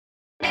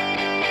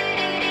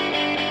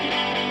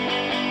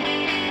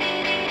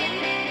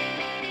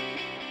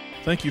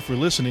Thank you for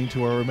listening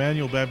to our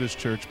Emmanuel Baptist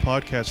Church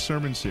podcast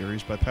sermon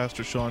series by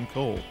Pastor Sean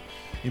Cole.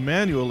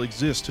 Emmanuel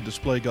exists to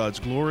display God's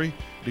glory,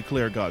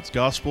 declare God's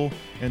gospel,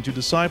 and to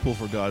disciple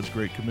for God's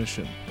Great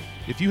Commission.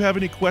 If you have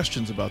any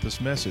questions about this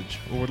message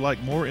or would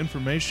like more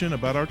information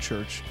about our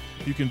church,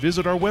 you can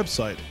visit our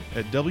website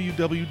at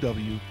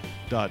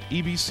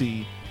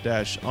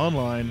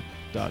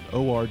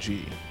www.ebc-online.org.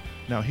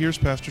 Now here's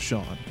Pastor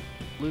Sean.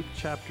 Luke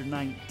chapter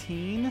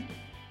 19.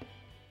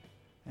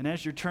 And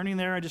as you're turning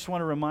there, I just want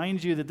to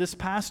remind you that this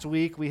past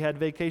week we had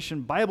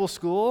Vacation Bible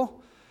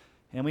School,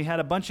 and we had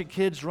a bunch of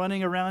kids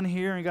running around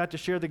here and got to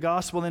share the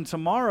gospel. And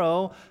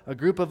tomorrow, a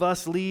group of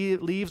us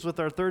leaves with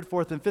our 3rd,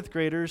 4th, and 5th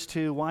graders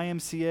to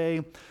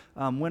YMCA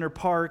Winter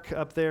Park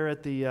up there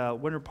at the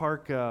Winter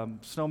Park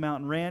Snow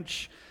Mountain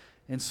Ranch.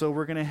 And so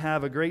we're going to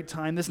have a great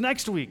time this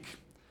next week.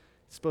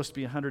 It's supposed to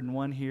be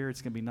 101 here.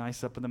 It's going to be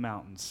nice up in the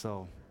mountains.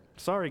 So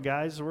sorry,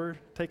 guys, we're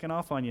taking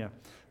off on you.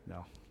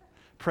 No.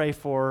 Pray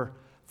for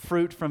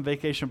fruit from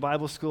Vacation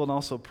Bible School, and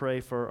also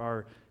pray for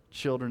our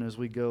children as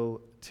we go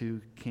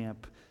to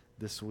camp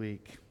this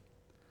week.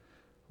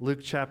 Luke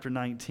chapter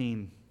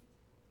 19.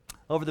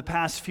 Over the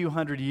past few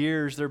hundred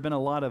years, there have been a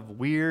lot of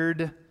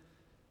weird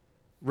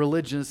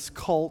religious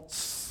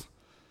cults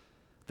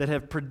that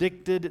have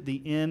predicted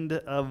the end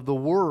of the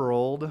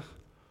world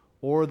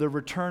or the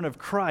return of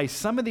Christ.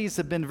 Some of these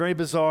have been very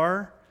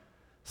bizarre.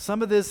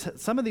 Some of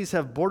these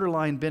have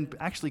borderline been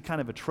actually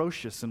kind of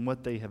atrocious in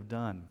what they have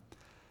done.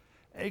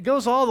 It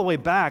goes all the way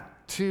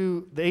back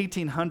to the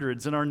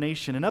 1800s in our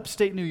nation. In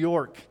upstate New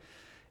York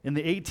in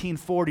the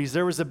 1840s,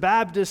 there was a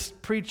Baptist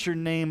preacher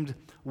named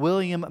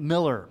William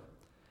Miller.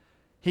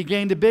 He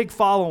gained a big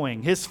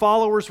following. His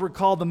followers were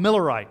called the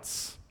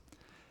Millerites.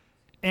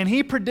 And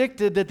he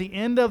predicted that the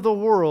end of the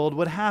world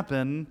would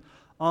happen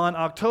on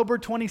October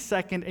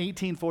 22nd,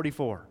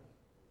 1844.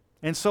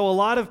 And so a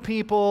lot of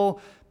people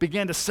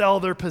began to sell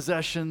their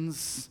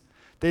possessions.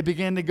 They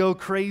began to go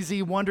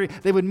crazy, wondering.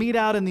 They would meet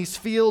out in these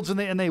fields, and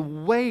they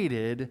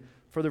waited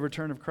for the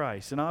return of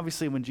Christ. And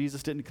obviously, when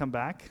Jesus didn't come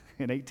back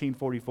in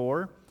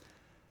 1844,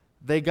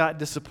 they got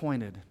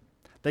disappointed.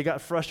 They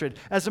got frustrated.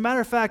 As a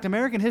matter of fact,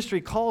 American history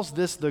calls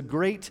this the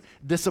Great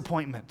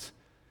Disappointment.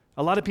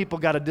 A lot of people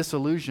got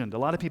disillusioned. A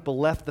lot of people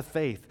left the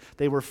faith.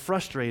 They were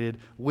frustrated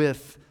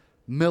with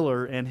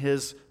Miller and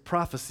his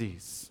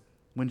prophecies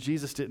when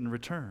Jesus didn't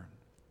return.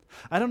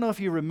 I don't know if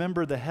you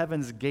remember the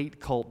Heaven's Gate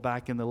cult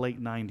back in the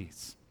late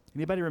 90s.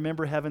 Anybody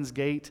remember Heaven's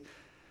Gate?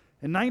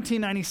 In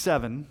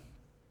 1997,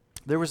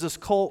 there was this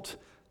cult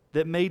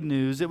that made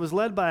news. It was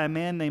led by a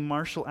man named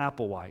Marshall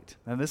Applewhite.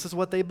 And this is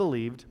what they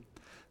believed.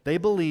 They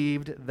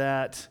believed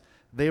that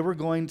they were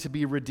going to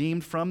be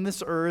redeemed from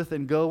this earth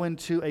and go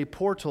into a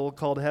portal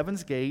called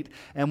Heaven's Gate.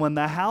 And when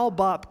the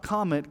Hale-Bopp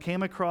comet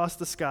came across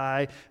the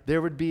sky,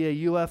 there would be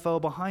a UFO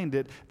behind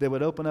it that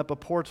would open up a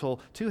portal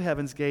to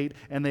Heaven's Gate,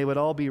 and they would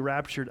all be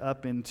raptured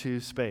up into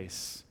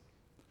space.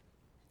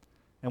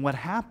 And what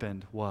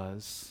happened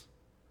was,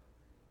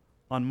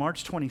 on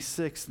March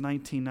 26,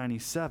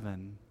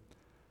 1997,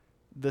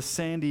 the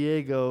San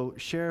Diego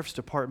Sheriff's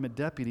Department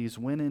deputies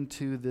went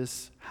into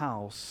this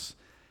house,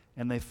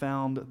 and they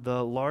found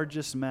the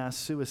largest mass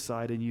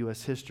suicide in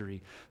U.S.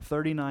 history.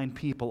 39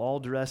 people,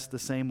 all dressed the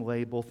same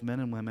way, both men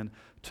and women,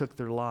 took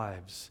their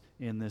lives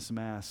in this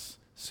mass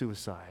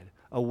suicide,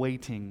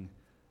 awaiting,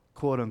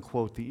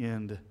 quote-unquote, the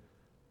end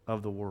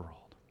of the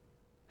world.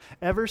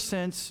 Ever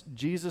since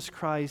Jesus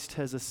Christ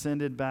has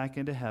ascended back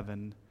into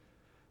heaven,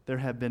 there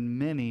have been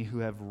many who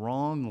have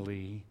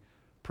wrongly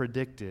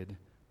predicted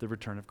the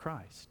return of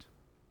Christ.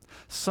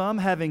 Some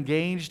have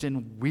engaged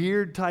in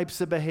weird types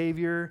of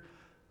behavior,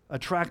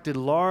 attracted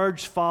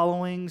large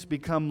followings,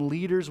 become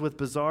leaders with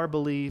bizarre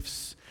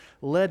beliefs,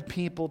 led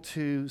people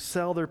to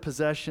sell their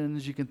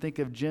possessions. You can think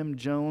of Jim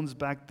Jones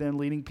back then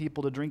leading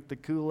people to drink the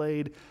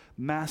Kool-Aid,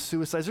 mass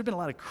suicides. There's been a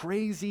lot of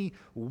crazy,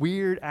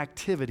 weird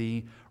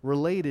activity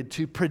related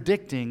to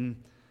predicting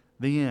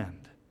the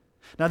end.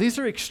 Now, these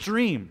are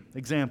extreme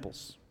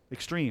examples,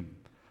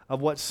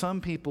 of what some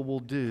people will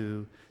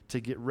do to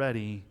get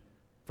ready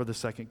for the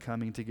second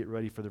coming, to get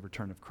ready for the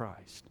return of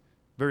Christ.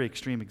 Very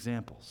extreme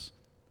examples.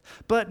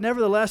 But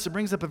nevertheless, it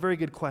brings up a very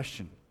good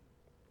question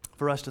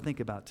for us to think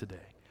about today.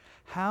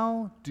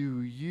 How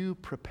do you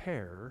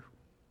prepare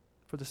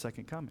for the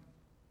second coming?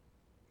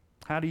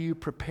 How do you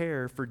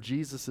prepare for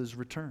Jesus'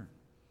 return?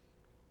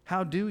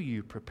 How do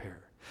you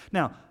prepare?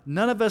 Now,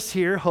 none of us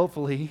here,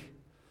 hopefully,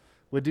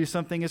 would do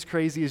something as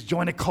crazy as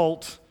join a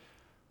cult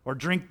or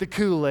drink the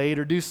Kool-Aid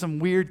or do some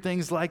weird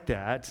things like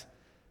that,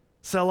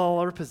 sell all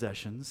our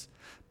possessions.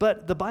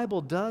 But the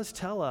Bible does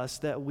tell us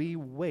that we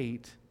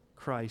wait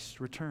Christ's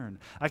return.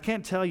 I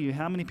can't tell you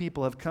how many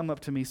people have come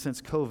up to me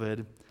since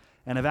COVID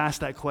and have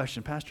asked that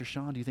question, Pastor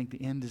Sean, do you think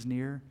the end is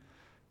near?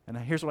 And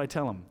here's what I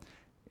tell them.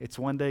 It's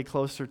one day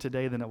closer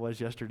today than it was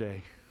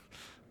yesterday.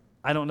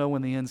 I don't know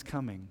when the end's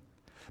coming.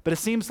 But it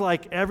seems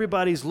like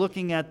everybody's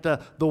looking at the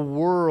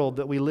world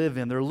that we live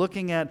in. They're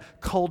looking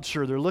at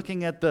culture. They're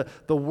looking at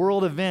the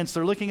world events.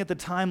 They're looking at the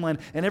timeline.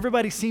 And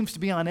everybody seems to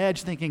be on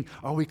edge thinking,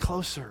 are we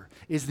closer?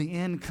 Is the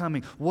end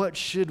coming? What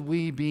should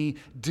we be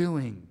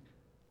doing?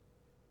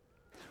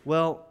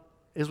 Well,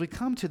 as we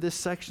come to this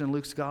section in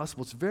Luke's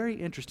gospel, it's very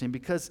interesting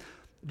because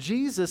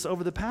Jesus,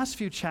 over the past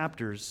few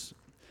chapters,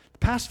 the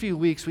past few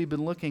weeks, we've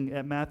been looking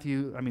at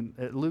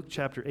at Luke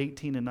chapter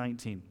 18 and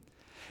 19.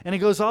 And it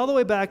goes all the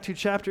way back to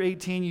chapter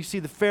 18. You see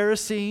the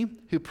Pharisee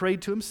who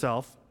prayed to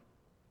himself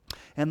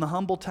and the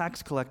humble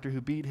tax collector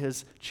who beat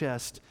his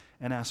chest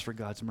and asked for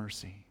God's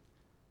mercy.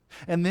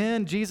 And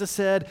then Jesus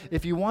said,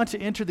 if you want to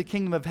enter the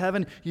kingdom of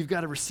heaven, you've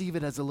got to receive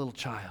it as a little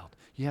child.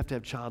 You have to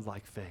have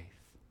childlike faith.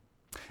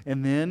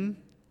 And then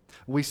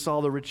we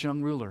saw the rich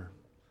young ruler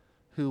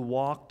who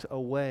walked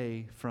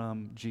away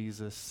from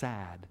Jesus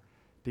sad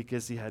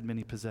because he had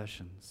many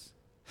possessions.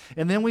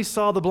 And then we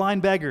saw the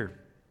blind beggar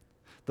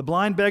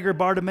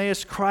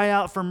Bartimaeus cry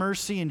out for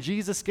mercy, and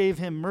Jesus gave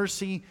him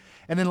mercy.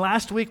 And then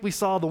last week we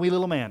saw the wee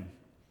little man,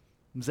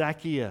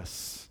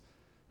 Zacchaeus,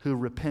 who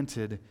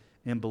repented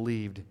and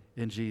believed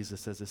in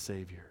Jesus as a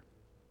Savior.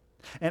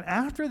 And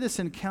after this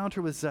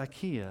encounter with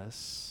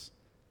Zacchaeus,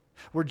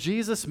 where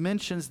Jesus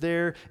mentions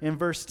there in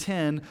verse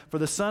 10, for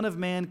the Son of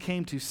Man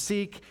came to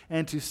seek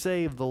and to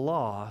save the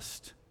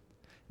lost,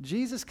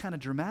 Jesus kind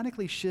of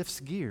dramatically shifts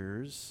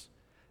gears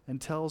and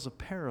tells a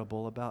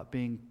parable about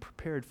being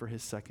prepared for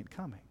his second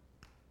coming.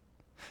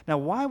 Now,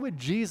 why would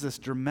Jesus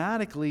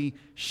dramatically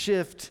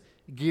shift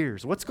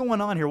gears? What's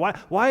going on here?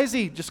 Why is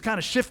he just kind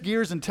of shift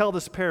gears and tell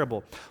this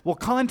parable? Well,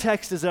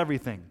 context is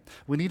everything.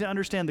 We need to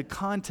understand the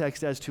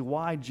context as to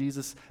why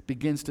Jesus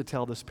begins to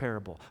tell this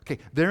parable. Okay,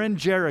 they're in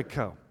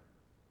Jericho.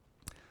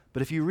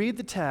 But if you read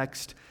the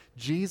text,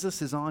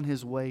 Jesus is on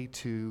his way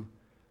to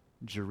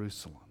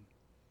Jerusalem.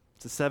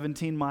 It's a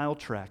 17-mile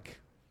trek.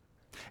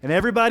 And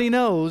everybody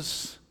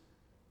knows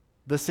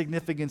the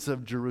significance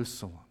of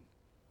Jerusalem,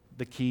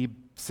 the key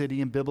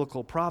city in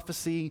biblical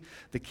prophecy,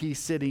 the key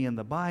city in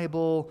the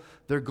Bible.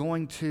 They're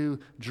going to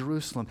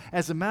Jerusalem.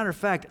 As a matter of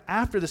fact,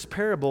 after this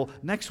parable,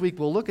 next week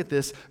we'll look at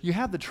this, you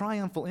have the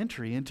triumphal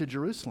entry into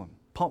Jerusalem,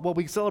 what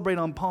we celebrate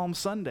on Palm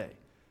Sunday.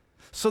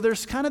 So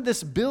there's kind of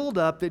this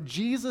buildup that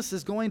Jesus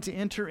is going to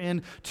enter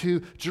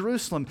into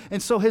Jerusalem.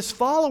 And so his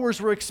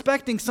followers were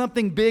expecting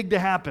something big to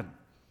happen.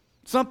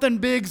 Something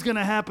big's going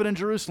to happen in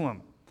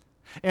Jerusalem.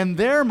 In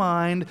their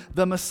mind,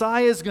 the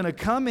Messiah is going to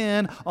come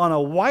in on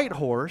a white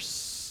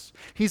horse.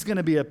 He's going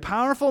to be a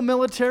powerful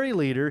military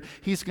leader.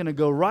 He's going to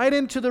go right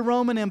into the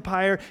Roman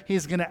Empire.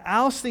 He's going to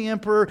oust the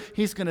emperor.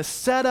 He's going to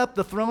set up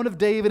the throne of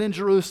David in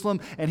Jerusalem,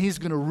 and he's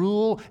going to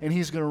rule, and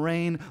he's going to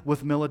reign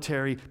with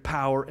military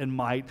power and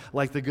might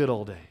like the good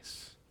old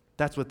days.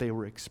 That's what they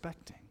were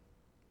expecting.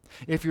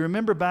 If you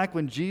remember back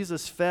when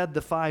Jesus fed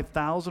the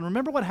 5,000,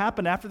 remember what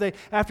happened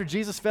after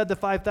Jesus fed the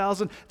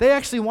 5,000? They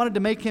actually wanted to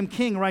make him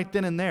king right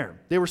then and there.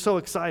 They were so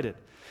excited.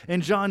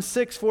 In John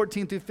 6,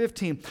 14 through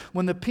 15,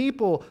 when the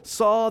people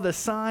saw the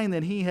sign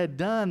that he had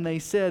done, they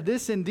said,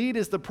 "This indeed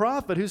is the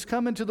prophet who's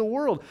come into the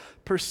world."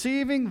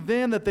 Perceiving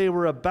then that they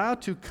were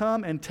about to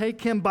come and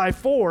take him by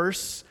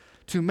force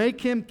to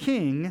make him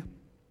king,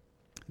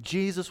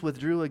 Jesus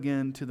withdrew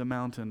again to the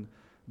mountain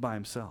by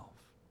himself.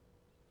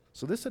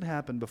 So this had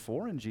happened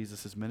before in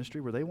Jesus'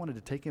 ministry where they wanted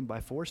to take him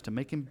by force to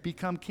make him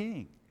become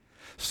king.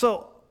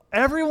 So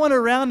everyone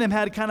around him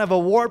had kind of a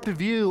warped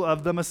view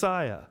of the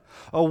Messiah,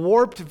 a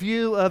warped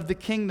view of the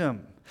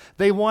kingdom.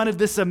 They wanted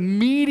this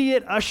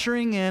immediate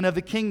ushering in of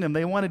the kingdom.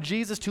 They wanted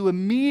Jesus to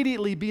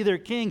immediately be their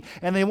king,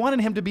 and they wanted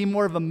him to be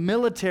more of a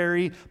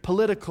military,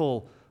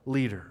 political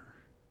leader.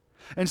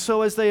 And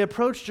so as they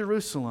approach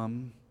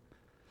Jerusalem,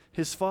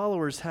 his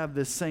followers have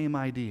this same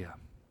idea.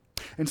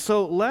 And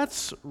so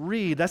let's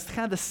read, that's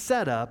kind of the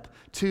setup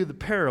to the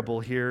parable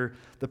here.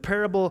 The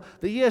parable,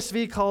 the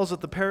ESV calls it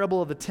the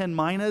parable of the 10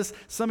 minas.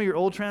 Some of your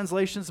old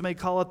translations may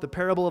call it the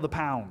parable of the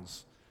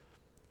pounds.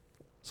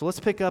 So let's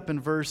pick up in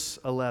verse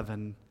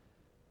 11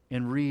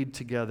 and read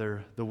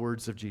together the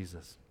words of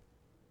Jesus.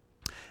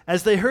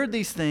 As they heard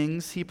these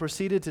things, he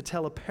proceeded to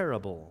tell a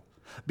parable.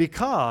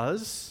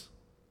 Because,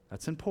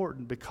 that's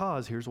important,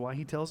 because here's why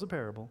he tells a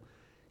parable.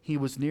 He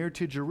was near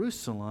to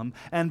Jerusalem,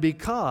 and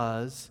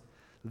because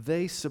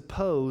they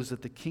supposed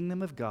that the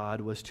kingdom of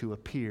God was to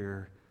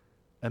appear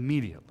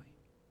immediately.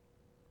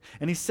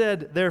 And he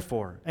said,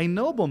 therefore, a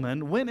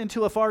nobleman went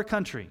into a far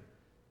country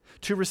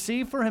to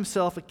receive for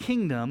himself a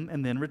kingdom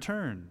and then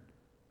return.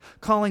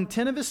 Calling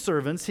 10 of his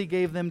servants, he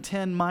gave them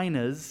 10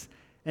 minas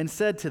and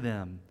said to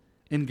them,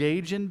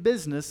 "Engage in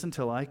business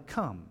until I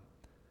come."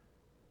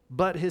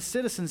 But his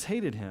citizens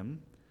hated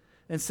him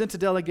and sent a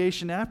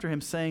delegation after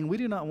him, saying, "We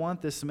do not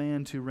want this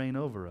man to reign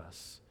over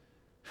us."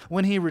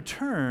 When he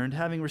returned,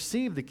 having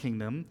received the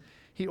kingdom,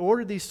 he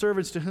ordered these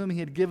servants to whom he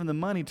had given the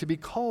money to be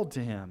called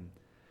to him,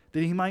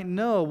 that he might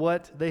know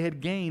what they had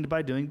gained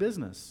by doing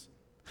business.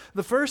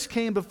 The first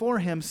came before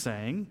him,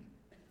 saying,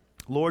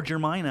 "Lord, your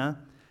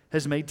mina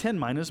has made 10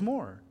 minas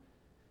more."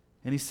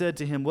 And he said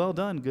to him, "Well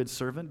done, good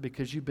servant,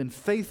 because you've been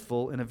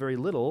faithful in a very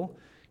little,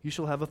 you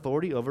shall have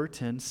authority over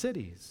 10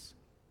 cities.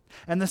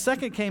 And the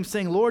second came,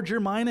 saying, "Lord,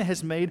 your mina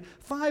has made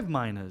 5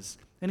 minas."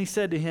 And he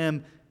said to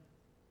him,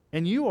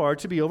 "And you are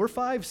to be over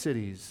 5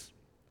 cities.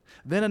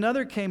 Then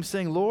another came,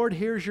 saying, "Lord,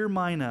 here's your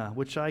mina,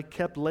 which I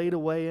kept laid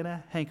away in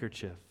a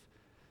handkerchief.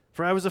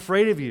 For I was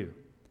afraid of you,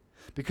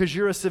 because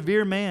you're a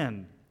severe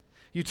man.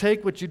 You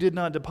take what you did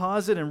not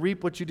deposit and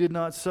reap what you did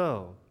not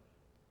sow."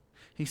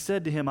 He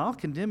said to him, "I'll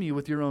condemn you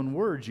with your own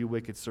words, you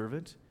wicked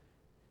servant.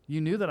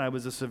 You knew that I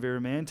was a severe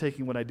man,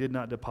 taking what I did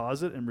not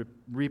deposit and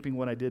reaping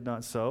what I did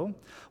not sow.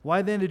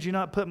 Why then did you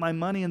not put my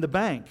money in the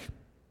bank?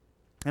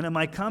 And at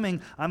my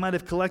coming, I might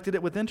have collected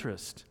it with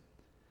interest."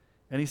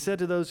 And he said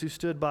to those who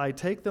stood by,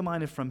 "Take the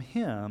mina from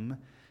him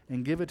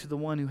and give it to the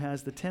one who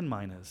has the 10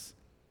 minas."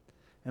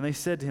 And they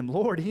said to him,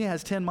 "Lord, he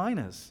has 10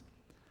 minas."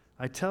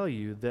 "I tell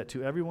you that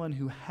to everyone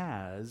who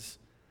has,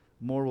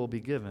 more will be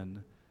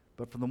given,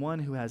 but from the one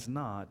who has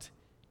not,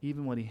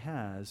 even what he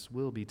has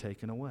will be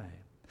taken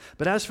away.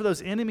 But as for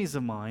those enemies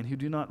of mine who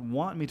do not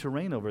want me to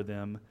reign over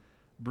them,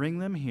 bring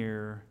them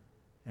here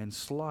and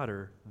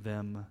slaughter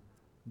them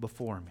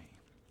before me."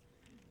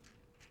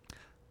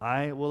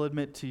 I will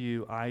admit to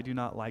you, I do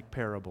not like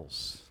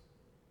parables.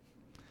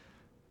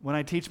 When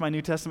I teach my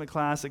New Testament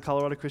class at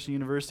Colorado Christian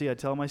University, I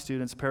tell my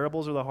students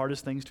parables are the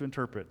hardest things to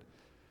interpret.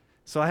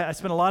 So I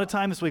spent a lot of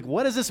time this week.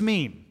 What does this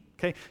mean?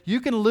 Okay,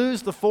 you can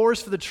lose the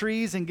forest for the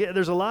trees, and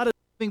there's a lot of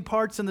moving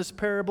parts in this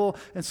parable.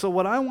 And so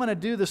what I want to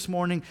do this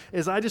morning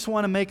is I just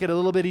want to make it a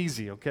little bit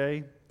easy,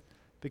 okay?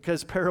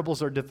 Because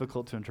parables are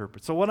difficult to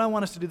interpret. So what I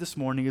want us to do this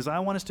morning is I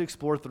want us to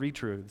explore 3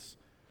 truths.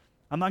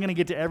 I'm not going to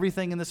get to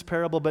everything in this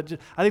parable, but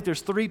I think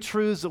there's 3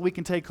 truths that we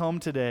can take home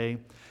today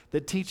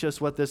that teach us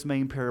what this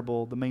main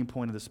parable, the main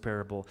point of this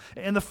parable.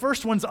 And the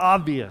first one's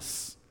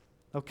obvious,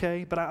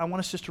 okay? But I want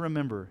us just to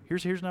remember.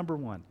 Here's number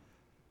 1.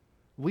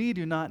 We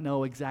do not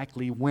know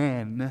exactly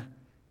when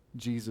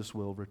Jesus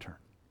will return.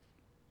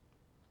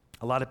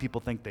 A lot of people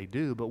think they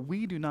do, but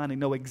we do not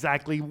know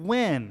exactly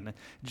when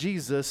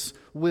Jesus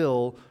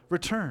will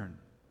return.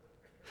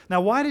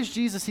 Now, why does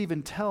Jesus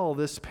even tell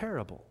this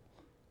parable?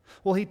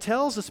 Well, he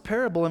tells this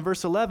parable in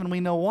verse 11. We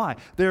know why.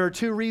 There are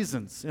 2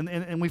 reasons,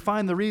 and we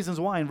find the reasons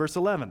why in verse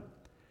 11.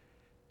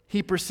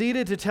 He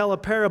proceeded to tell a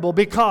parable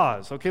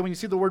because, okay, when you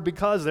see the word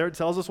because there, it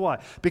tells us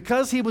why.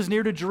 Because he was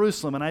near to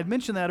Jerusalem, and I had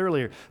mentioned that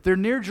earlier. They're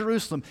near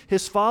Jerusalem.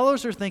 His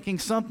followers are thinking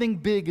something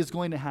big is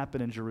going to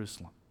happen in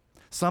Jerusalem.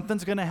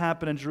 Something's going to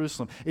happen in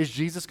Jerusalem. Is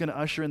Jesus going to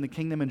usher in the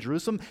kingdom in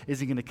Jerusalem? Is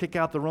he going to kick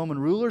out the Roman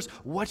rulers?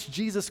 What's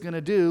Jesus going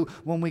to do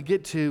when we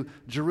get to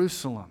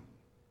Jerusalem?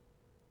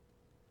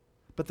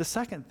 But the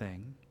second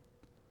thing,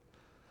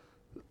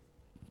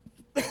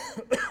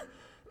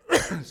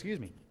 excuse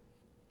me,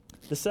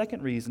 the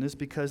second reason is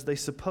because they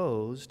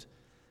supposed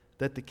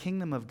that the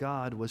kingdom of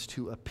God was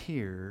to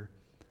appear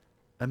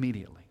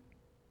immediately.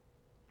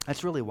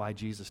 That's really why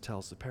Jesus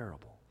tells the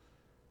parable.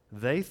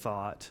 They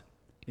thought,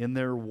 in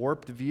their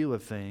warped view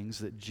of things,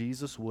 that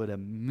Jesus would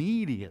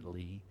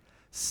immediately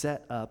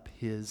set up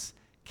his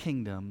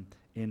kingdom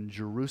in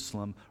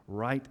Jerusalem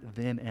right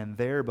then and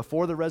there.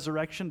 Before the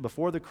resurrection,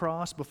 before the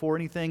cross, before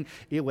anything,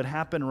 it would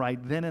happen right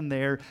then and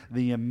there.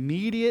 The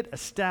immediate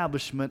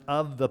establishment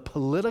of the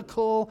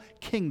political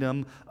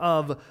kingdom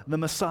of the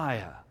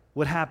Messiah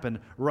would happen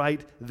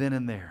right then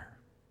and there.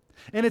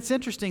 And it's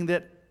interesting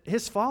that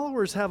his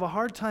followers have a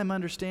hard time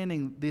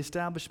understanding the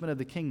establishment of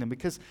the kingdom,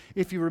 because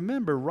if you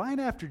remember, right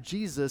after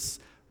Jesus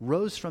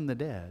rose from the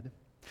dead,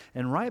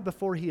 and right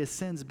before he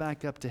ascends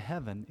back up to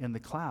heaven in the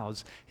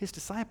clouds, his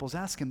disciples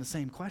ask him the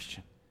same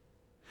question.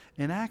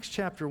 In Acts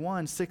chapter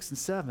 1, 6 and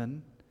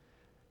 7,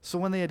 so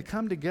when they had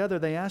come together,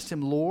 they asked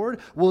him, "Lord,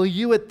 will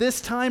you at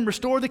this time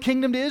restore the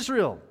kingdom to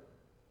Israel?"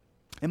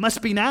 It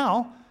must be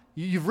now.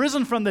 You've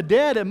risen from the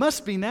dead. It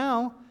must be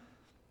now.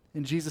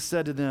 And Jesus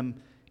said to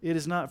them, "It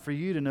is not for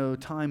you to know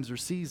times or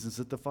seasons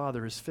that the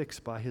Father has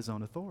fixed by his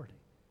own authority."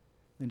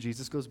 And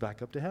Jesus goes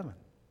back up to heaven.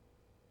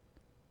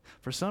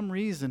 For some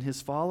reason,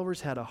 his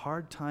followers had a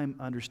hard time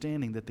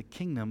understanding that the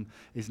kingdom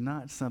is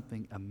not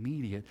something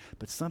immediate,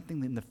 but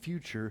something in the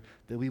future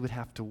that we would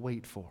have to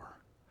wait for.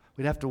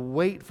 We'd have to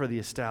wait for the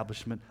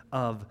establishment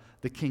of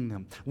the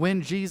kingdom.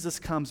 When Jesus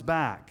comes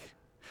back,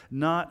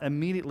 not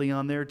immediately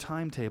on their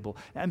timetable.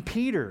 And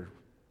Peter,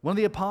 one of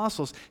the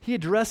apostles, he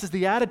addresses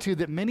the attitude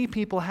that many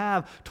people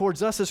have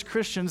towards us as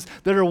Christians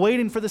that are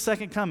waiting for the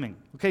second coming.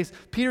 Okay,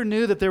 Peter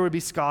knew that there would be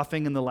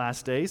scoffing in the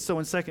last days. So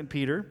in 2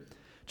 Peter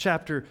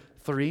chapter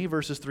 3,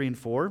 verses 3 and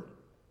 4,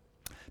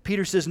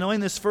 Peter says,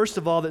 "Knowing this, first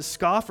of all, that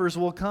scoffers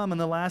will come in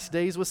the last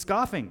days with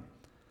scoffing,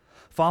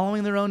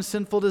 following their own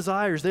sinful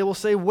desires. They will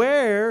say,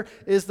 'Where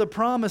is the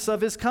promise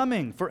of his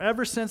coming? For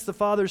ever since the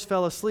fathers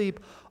fell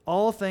asleep,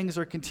 all things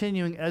are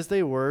continuing as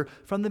they were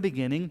from the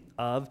beginning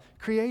of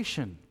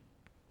creation.'"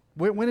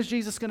 When is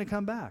Jesus going to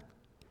come back?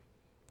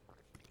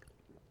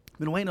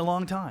 Been waiting a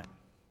long time.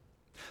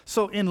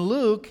 So in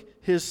Luke,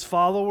 his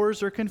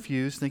followers are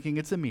confused, thinking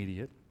it's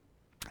immediate.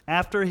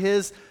 After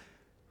his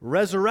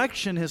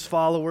resurrection, his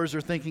followers are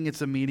thinking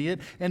it's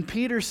immediate. And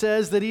Peter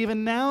says that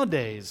even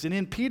nowadays, and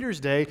in Peter's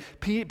day,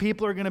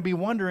 people are going to be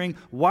wondering,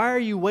 why are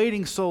you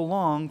waiting so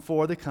long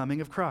for the coming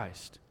of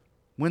Christ?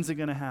 When's it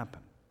going to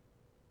happen?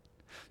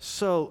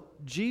 So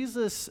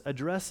Jesus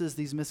addresses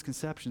these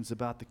misconceptions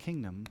about the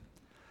kingdom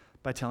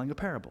by telling a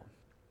parable.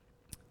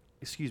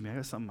 Excuse me, I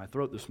got something in my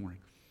throat this morning.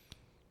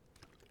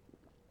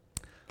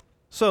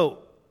 So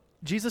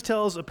Jesus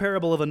tells a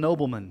parable of a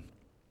nobleman.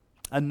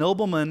 a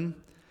nobleman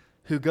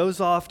who goes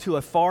off to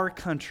a far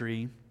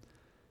country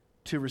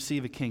to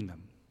receive a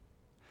kingdom.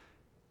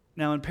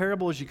 Now, in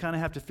parables, you kind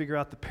of have to figure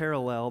out the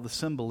parallel, the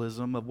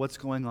symbolism of what's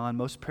going on.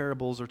 Most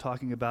parables are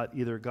talking about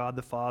either God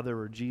the Father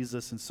or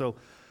Jesus. And so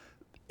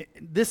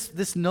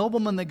this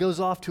nobleman that goes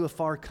off to a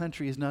far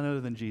country is none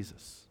other than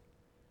Jesus.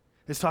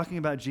 It's talking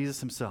about Jesus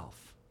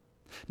himself.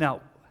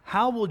 Now,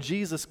 how will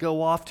Jesus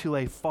go off to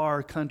a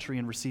far country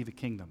and receive a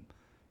kingdom?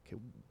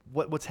 Okay,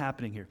 what's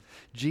happening here?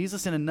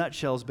 Jesus, in a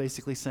nutshell, is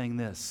basically saying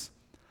this.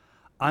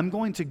 I'm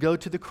going to go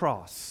to the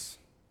cross,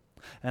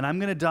 and I'm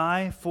going to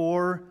die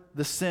for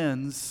the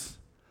sins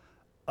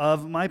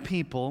of my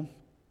people.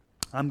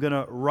 I'm going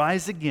to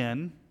rise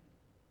again,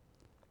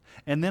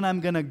 and then I'm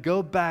going to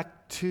go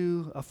back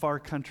to a far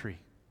country.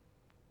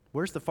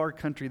 Where's the far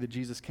country that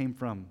Jesus came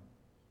from?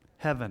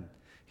 Heaven.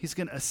 He's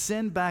going to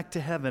ascend back to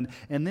heaven,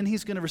 and then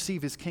he's going to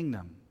receive his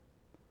kingdom.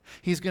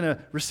 He's going to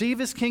receive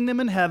his kingdom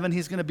in heaven.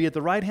 He's going to be at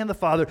the right hand of the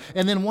Father,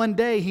 and then one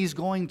day he's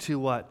going to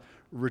what?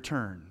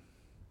 Return.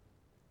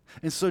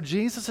 And so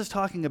Jesus is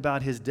talking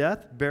about his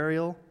death,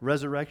 burial,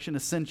 resurrection,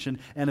 ascension,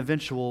 and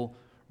eventual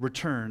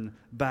return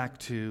back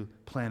to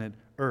planet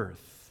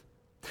Earth.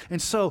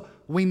 And so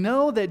we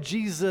know that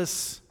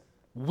Jesus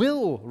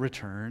will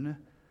return.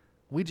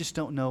 We just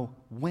don't know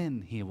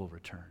when he will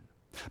return.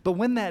 But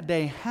when that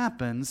day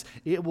happens,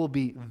 it will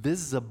be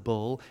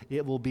visible,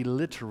 it will be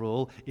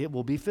literal, it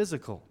will be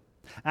physical.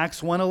 Acts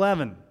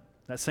 1:11,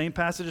 that same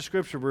passage of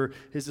Scripture where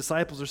his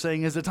disciples are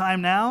saying, is the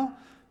time now?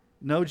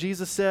 No,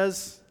 Jesus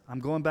says, I'm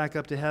going back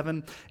up to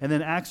heaven. And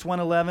then Acts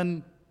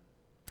 1:11,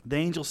 the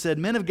angel said,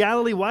 Men of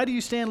Galilee, why do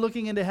you stand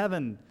looking into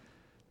heaven?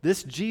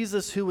 This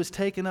Jesus who was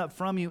taken up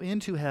from you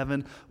into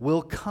heaven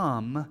will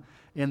come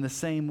in the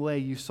same way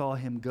you saw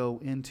him go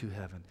into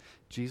heaven.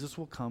 Jesus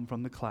will come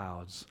from the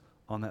clouds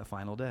on that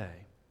final day.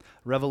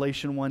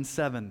 Revelation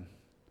 1:7.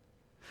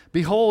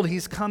 Behold,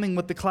 he's coming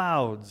with the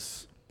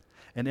clouds,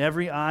 and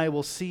every eye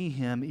will see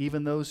him,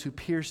 even those who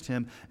pierced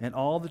him, and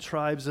all the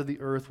tribes of the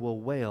earth will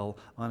wail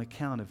on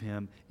account of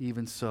him.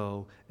 Even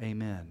so,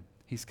 amen.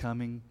 He's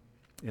coming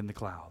in the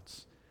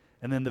clouds.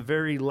 And then the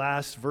very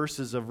last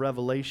verses of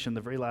Revelation,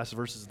 the very last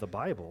verses of the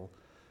Bible,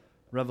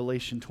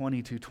 Revelation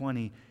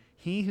 22:20,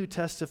 he who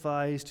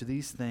testifies to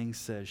these things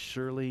says,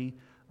 surely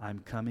I'm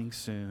coming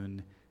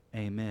soon.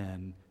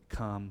 Amen.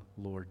 Come,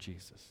 Lord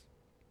Jesus.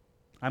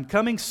 I'm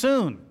coming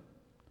soon.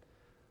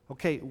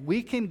 Okay,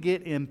 we can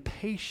get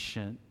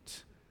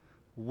impatient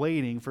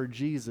waiting for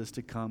Jesus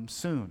to come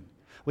soon.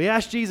 We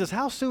ask Jesus,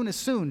 how soon is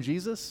soon,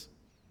 Jesus?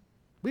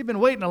 We've been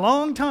waiting a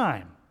long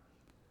time.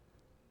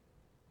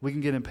 We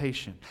can get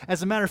impatient.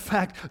 As a matter of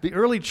fact, the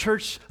early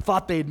church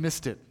thought they'd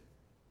missed it.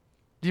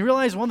 Do you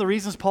realize one of the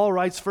reasons Paul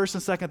writes 1st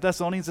and 2nd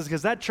Thessalonians is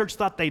because that church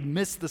thought they'd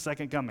missed the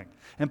second coming.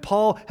 And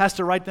Paul has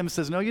to write them and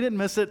says, no, you didn't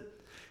miss it.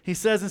 He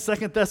says in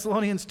 2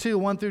 Thessalonians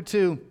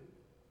 2:1-2,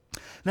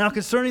 Now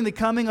concerning the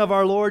coming of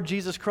our Lord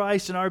Jesus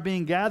Christ and our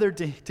being gathered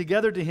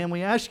together to him,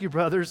 we ask you,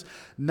 brothers,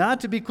 not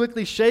to be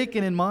quickly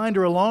shaken in mind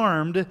or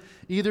alarmed,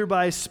 either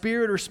by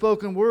spirit or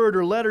spoken word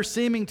or letter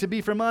seeming to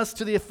be from us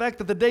to the effect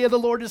that the day of the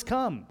Lord has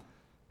come.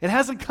 It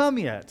hasn't come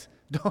yet.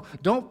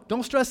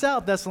 Don't stress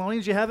out,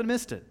 Thessalonians, you haven't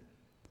missed it.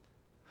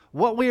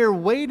 What we are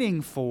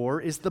waiting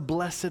for is the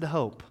blessed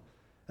hope,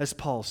 as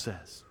Paul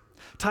says.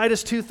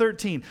 Titus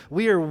 2:13,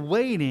 we are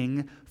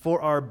waiting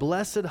for our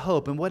blessed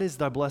hope. And what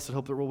is our blessed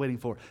hope that we're waiting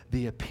for?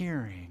 The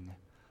appearing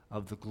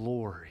of the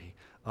glory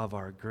of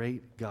our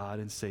great God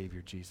and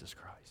Savior, Jesus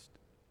Christ.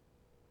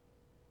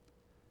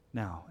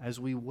 Now, as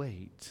we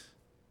wait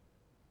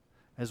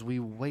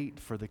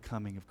for the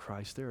coming of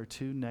Christ, there are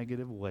two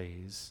negative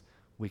ways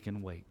we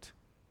can wait.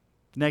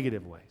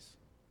 Negative ways.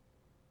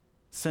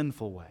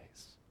 Sinful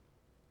ways.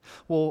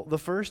 Well, the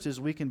first is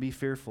we can be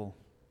fearful.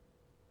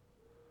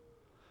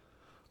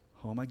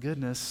 Oh my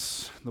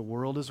goodness, the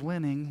world is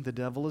winning, the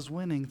devil is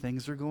winning,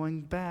 things are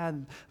going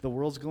bad, the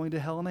world's going to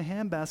hell in a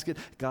handbasket,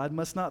 God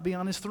must not be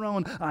on his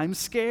throne, I'm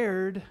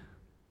scared.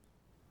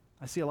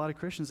 I see a lot of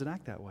Christians that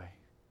act that way.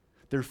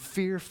 They're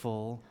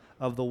fearful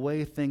of the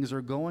way things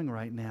are going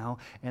right now,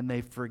 and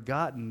they've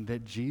forgotten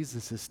that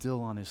Jesus is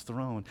still on his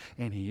throne,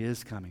 and he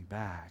is coming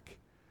back.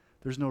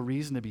 There's no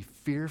reason to be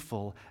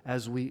fearful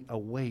as we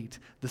await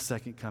the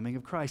second coming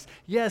of Christ.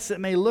 Yes, it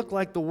may look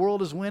like the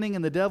world is winning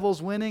and the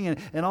devil's winning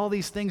and all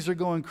these things are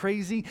going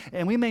crazy,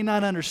 and we may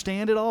not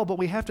understand it all, but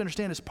we have to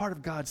understand it's part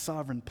of God's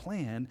sovereign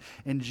plan,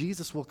 and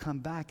Jesus will come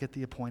back at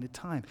the appointed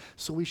time.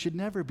 So we should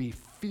never be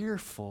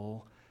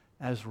fearful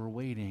as we're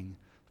waiting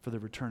for the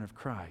return of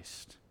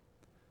Christ.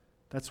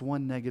 That's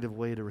one negative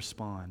way to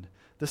respond.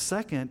 The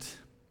second,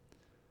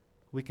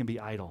 we can be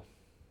idle.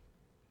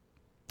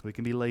 We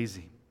can be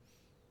lazy.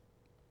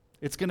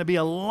 It's going to be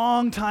a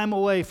long time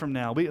away from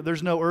now.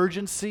 There's no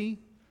urgency.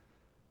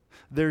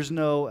 There's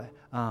no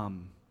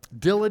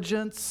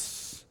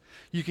diligence.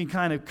 You can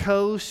kind of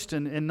coast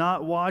and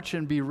not watch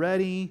and be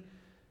ready.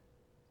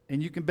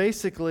 And you can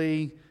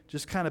basically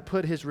just kind of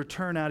put his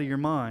return out of your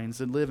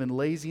minds and live in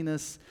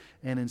laziness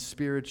and in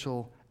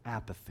spiritual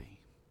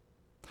apathy.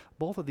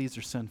 Both of these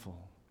are sinful.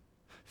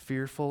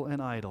 Fearful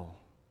and idle.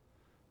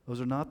 Those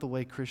are not the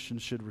way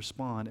Christians should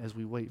respond as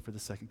we wait for the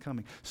second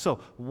coming. So,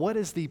 what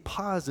is the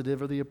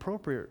positive or the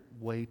appropriate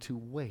way to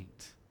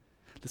wait?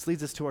 This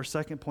leads us to our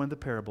second point of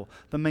the parable,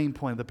 the main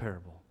point of the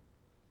parable.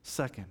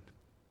 Second,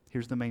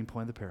 here's the main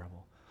point of the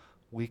parable.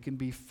 We can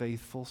be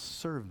faithful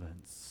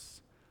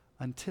servants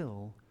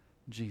until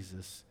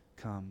Jesus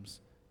comes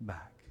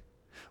back.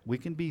 We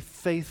can be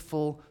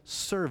faithful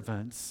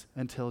servants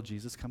until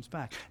Jesus comes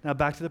back. Now,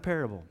 back to the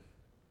parable.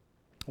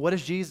 What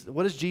does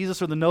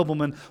Jesus or the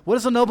nobleman, what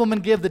does the nobleman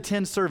give the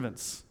 10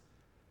 servants?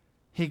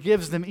 He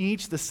gives them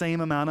each the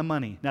same amount of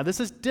money. Now, this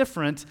is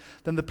different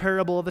than the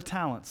parable of the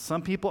talents.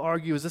 Some people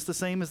argue, is this the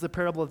same as the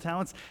parable of the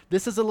talents?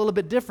 This is a little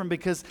bit different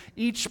because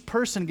each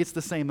person gets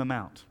the same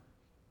amount.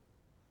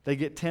 They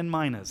get 10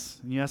 minas.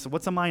 And you ask,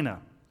 what's a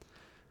mina?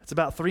 It's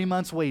about 3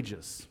 months'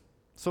 wages.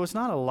 So it's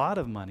not a lot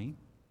of money.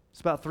 It's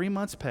about 3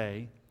 months'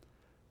 pay.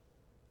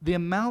 The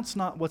amount's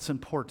not what's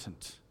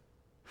important.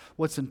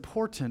 What's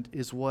important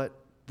is what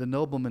the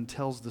nobleman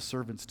tells the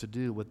servants to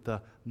do with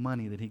the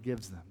money that he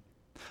gives them.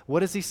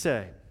 What does he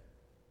say?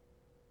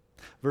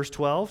 Verse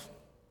 12.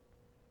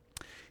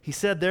 He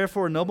said,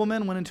 therefore, a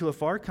nobleman went into a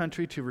far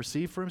country to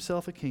receive for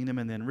himself a kingdom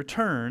and then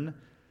return.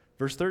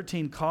 Verse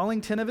 13,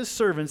 calling 10 of his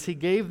servants, he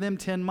gave them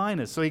 10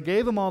 minas. So he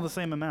gave them all the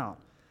same amount.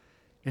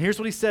 And here's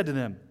what he said to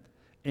them.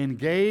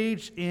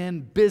 Engage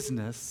in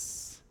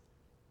business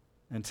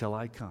until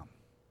I come.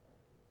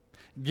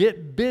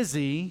 Get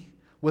busy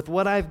with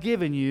what I've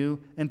given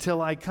you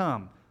until I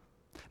come.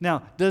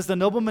 Now, does the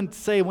nobleman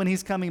say when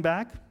he's coming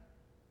back?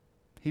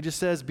 He just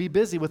says, be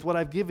busy with what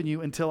I've given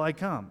you until I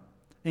come.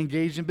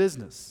 Engage in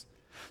business.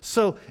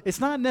 So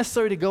it's not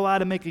necessary to go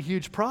out and make a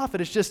huge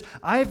profit. It's just,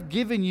 I've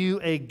given you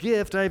a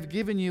gift. I've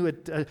given you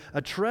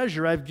a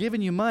treasure. I've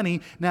given you money.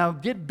 Now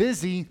get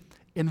busy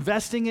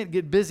investing it.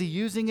 Get busy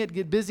using it.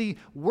 Get busy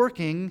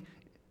working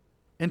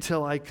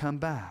until I come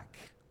back.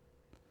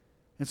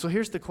 And so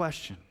here's the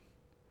question.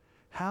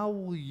 How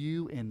will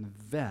you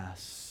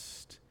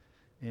invest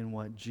in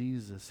what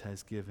Jesus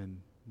has given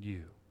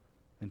you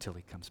until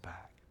he comes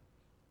back?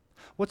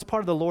 What's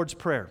part of the Lord's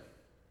Prayer?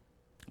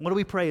 What do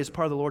we pray as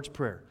part of the Lord's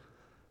Prayer?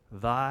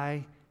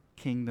 Thy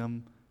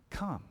kingdom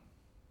come.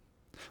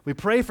 We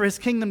pray for his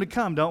kingdom to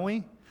come, don't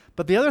we?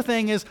 But the other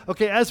thing is,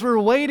 okay, as we're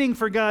waiting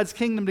for God's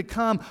kingdom to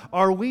come,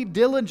 are we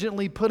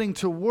diligently putting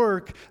to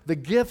work the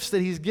gifts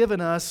that he's given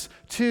us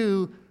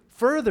to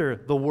further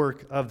the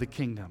work of the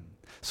kingdom?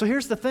 So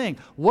here's the thing.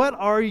 What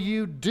are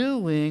you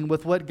doing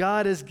with what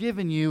God has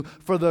given you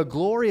for the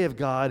glory of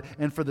God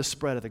and for the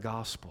spread of the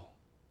gospel?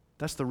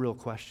 That's the real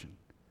question.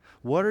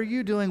 What are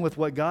you doing with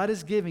what God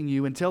is giving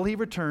you until he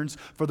returns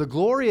for the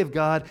glory of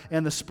God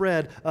and the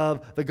spread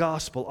of the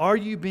gospel? Are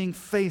you being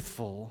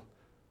faithful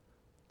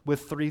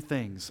with 3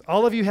 things?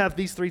 All of you have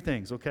these 3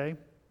 things, okay?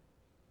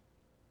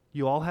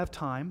 You all have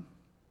time.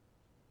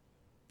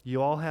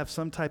 You all have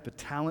some type of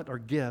talent or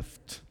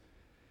gift.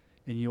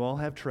 And you all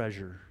have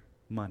treasure,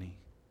 money.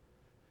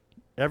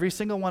 Every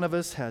single one of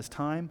us has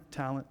time,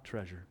 talent,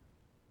 treasure.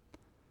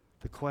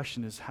 The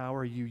question is, how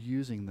are you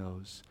using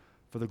those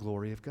for the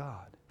glory of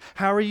God?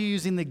 How are you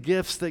using the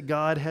gifts that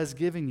God has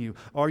given you?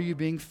 Are you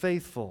being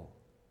faithful?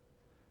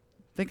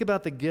 Think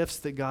about the gifts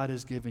that God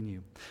has given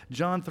you.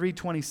 John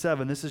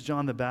 3:27, this is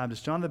John the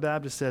Baptist. John the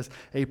Baptist says,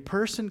 a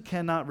person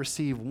cannot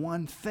receive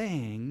one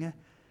thing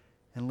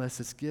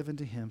unless it's given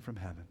to him from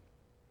heaven.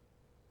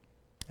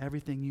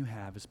 Everything you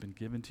have has been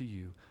given to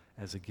you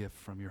as a gift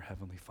from your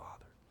heavenly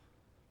Father.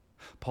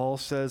 Paul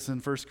says in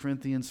 1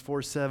 Corinthians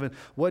 4:7,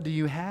 what do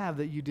you have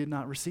that you did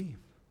not receive?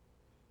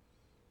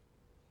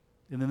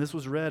 And then this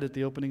was read at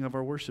the opening of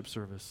our worship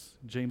service,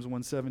 James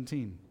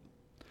 1:17.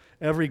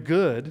 Every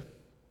good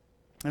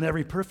and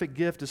every perfect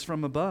gift is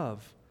from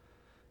above,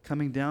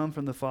 coming down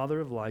from the Father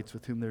of lights,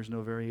 with whom there's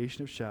no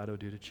variation of shadow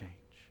due to change.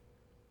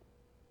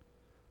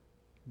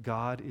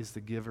 God is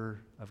the giver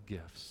of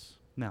gifts.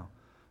 Now,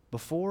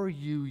 before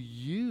you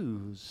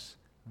use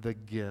the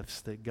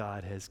gifts that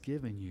God has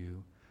given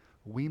you,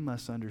 we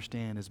must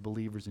understand as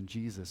believers in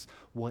Jesus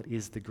what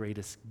is the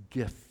greatest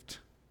gift.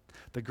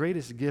 The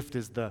greatest gift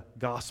is the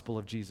gospel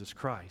of Jesus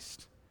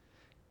Christ.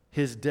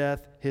 His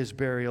death, his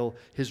burial,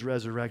 his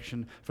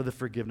resurrection for the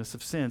forgiveness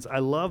of sins. I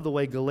love the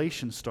way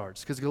Galatians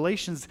starts, because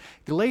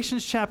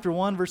Galatians chapter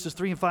 1, verses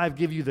 3 and 5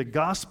 give you the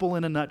gospel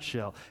in a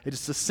nutshell. It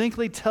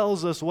succinctly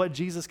tells us what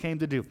Jesus came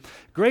to do.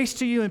 Grace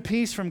to you and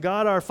peace from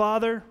God our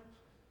Father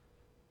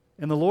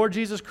and the Lord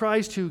Jesus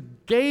Christ, who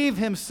gave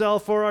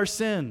himself for our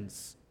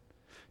sins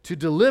to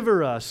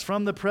deliver us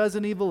from the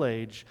present evil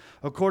age,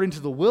 according to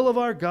the will of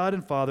our God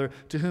and Father,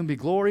 to whom be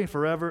glory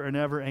forever and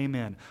ever.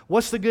 Amen.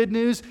 What's the good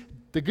news?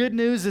 The good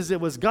news is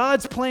it was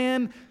God's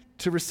plan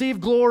to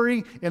receive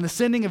glory in the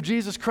sending of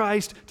Jesus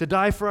Christ to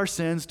die for our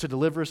sins, to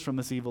deliver us from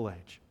this evil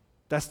age.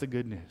 That's the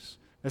good news.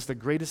 That's the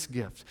greatest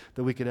gift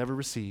that we could ever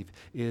receive,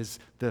 is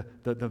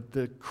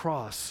the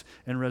cross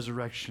and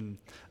resurrection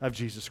of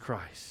Jesus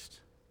Christ.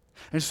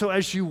 And so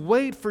as you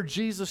wait for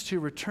Jesus to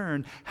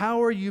return,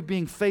 how are you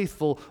being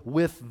faithful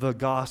with the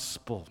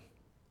gospel?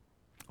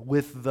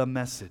 with the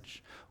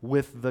message,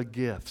 with the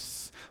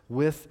gifts,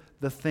 with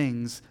the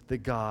things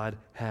that God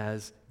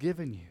has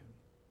given you.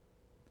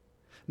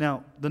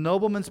 Now, the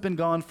nobleman's been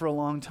gone for a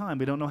long time.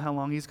 We don't know how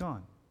long he's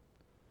gone.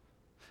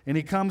 And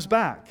he comes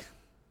back.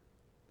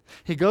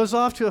 He goes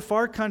off to a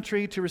far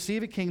country to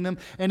receive a kingdom,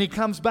 and he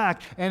comes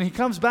back. And he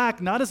comes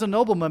back not as a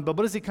nobleman, but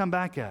what does he come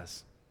back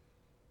as?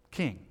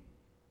 King.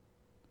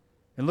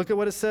 And look at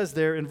what it says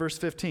there in verse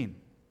 15.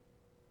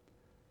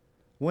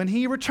 When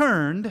he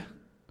returned,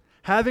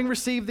 having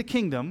received the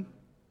kingdom,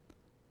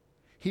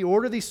 he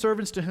ordered these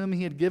servants to whom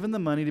he had given the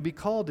money to be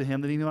called to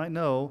him, that he might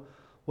know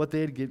what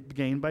they had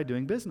gained by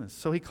doing business.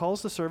 So he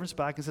calls the servants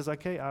back and says,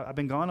 okay, I've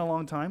been gone a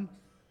long time.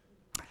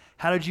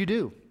 How did you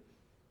do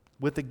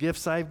with the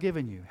gifts I've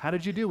given you? How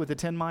did you do with the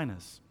 10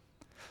 minas?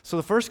 So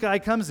the first guy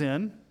comes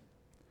in,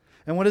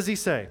 and what does he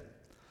say?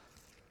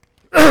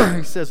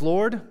 He says,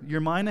 Lord,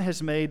 your mina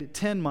has made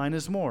 10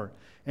 minas more.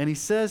 And he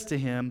says to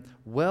him,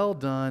 well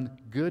done,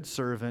 good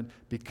servant,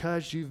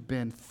 because you've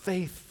been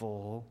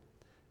faithful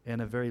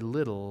in a very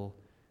little,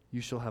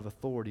 you shall have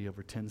authority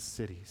over 10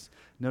 cities.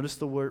 Notice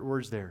the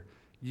words there.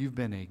 You've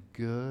been a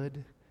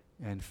good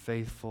and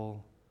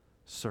faithful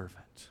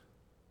servant.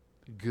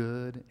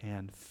 Good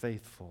and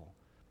faithful.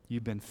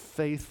 You've been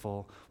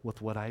faithful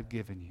with what I've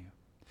given you.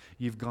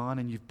 You've gone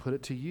and you've put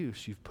it to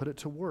use. You've put it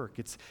to work.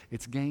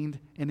 It's gained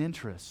an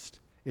interest.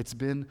 It's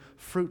been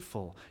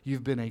fruitful.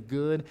 You've been a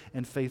good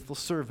and faithful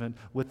servant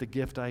with the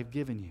gift I've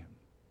given you.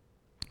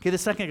 Okay, the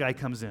second guy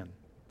comes in.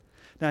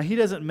 Now, he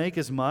doesn't make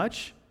as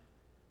much.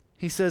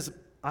 He says,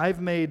 I've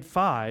made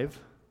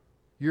 5.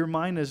 Your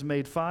mina's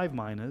made 5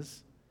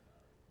 minas.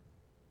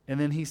 And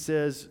then he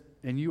says,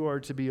 and you are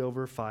to be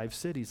over 5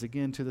 cities.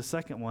 Again, to the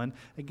second one,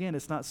 again,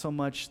 it's not so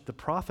much the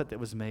profit that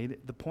was made.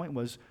 The point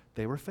was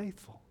they were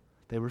faithful.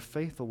 They were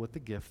faithful with the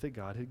gift that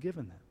God had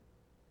given them.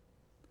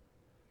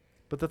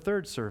 But the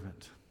third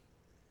servant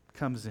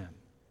comes in,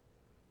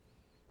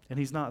 and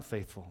he's not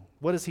faithful.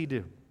 What does he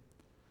do?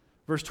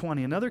 Verse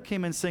 20, another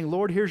came in saying,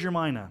 Lord, here's your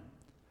mina,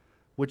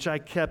 which I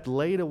kept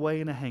laid away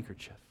in a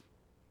handkerchief.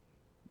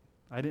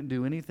 I didn't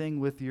do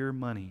anything with your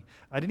money.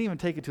 I didn't even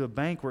take it to a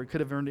bank where it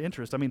could have earned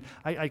interest. I mean,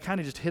 I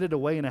kind of just hid it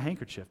away in a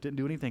handkerchief, didn't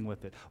do anything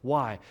with it.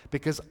 Why?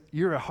 Because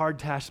you're a hard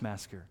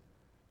taskmaster.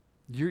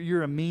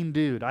 You're a mean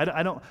dude.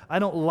 I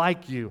don't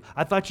like you.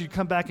 I thought you'd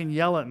come back and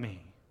yell at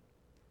me.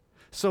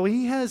 So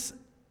he has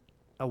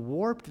a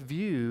warped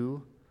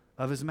view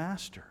of his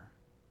master.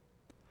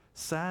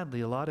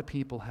 Sadly, a lot of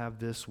people have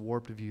this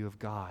warped view of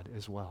God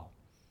as well.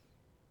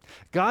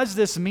 God's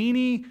this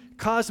meanie,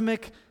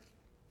 cosmic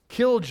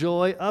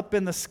killjoy up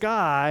in the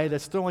sky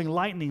that's throwing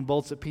lightning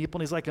bolts at people,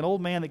 and he's like an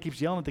old man that keeps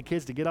yelling at the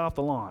kids to get off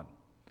the lawn.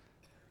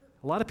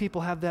 A lot of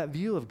people have that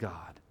view of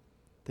God,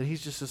 that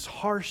he's just this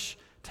harsh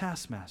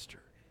taskmaster.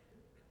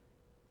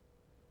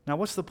 Now,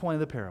 what's the point of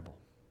the parable?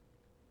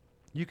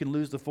 You can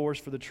lose the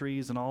forest for the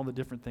trees and all the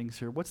different things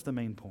here. What's the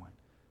main point?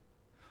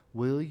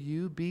 Will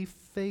you be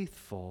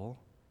faithful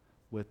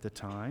with the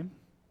time,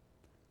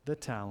 the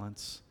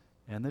talents,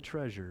 and the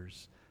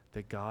treasures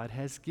that God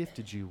has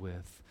gifted you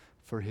with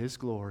for his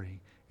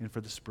glory and for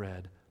the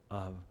spread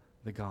of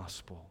the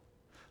gospel?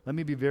 Let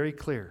me be very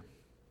clear.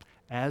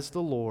 As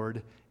the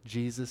Lord,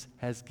 Jesus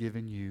has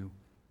given you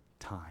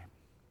time.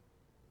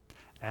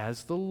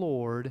 As the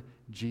Lord,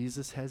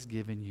 Jesus has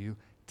given you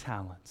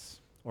talents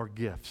or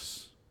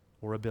gifts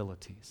or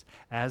abilities.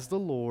 As the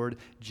Lord,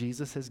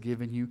 Jesus has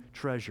given you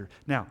treasure.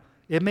 Now,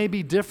 it may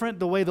be different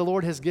the way the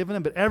Lord has given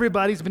them, but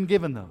everybody's been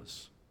given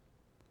those.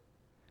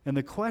 And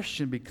the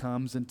question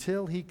becomes,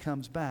 until he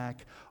comes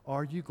back,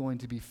 are you going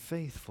to be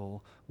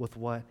faithful with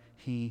what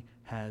he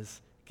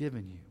has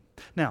given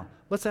you? Now,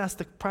 let's ask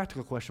the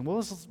practical question. What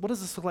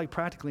does this look like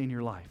practically in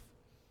your life?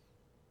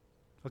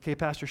 Okay,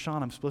 Pastor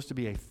Sean, I'm supposed to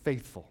be a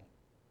faithful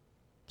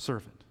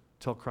servant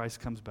till Christ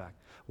comes back.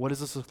 What does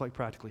this look like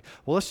practically?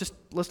 Well,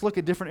 let's look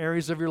at different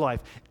areas of your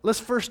life. Let's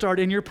first start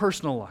in your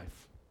personal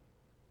life.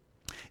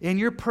 In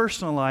your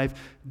personal life,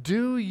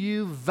 do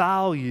you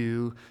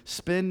value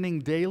spending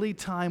daily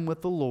time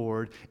with the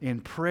Lord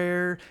in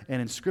prayer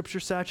and in Scripture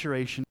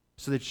saturation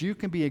so that you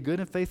can be a good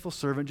and faithful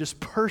servant, just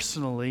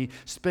personally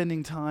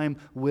spending time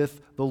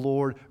with the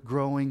Lord,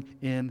 growing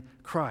in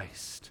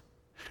Christ?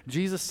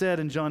 Jesus said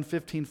in John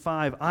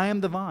 15:5, I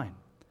am the vine.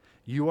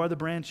 You are the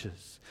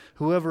branches.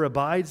 Whoever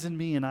abides in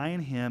me and I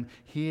in him,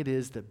 he it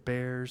is that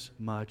bears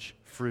much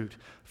fruit.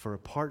 For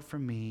apart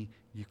from me,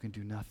 you can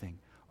do nothing.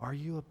 Are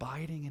you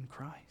abiding in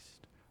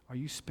Christ? Are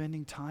you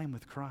spending time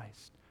with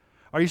Christ?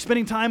 Are you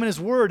spending time in his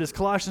word, as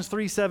Colossians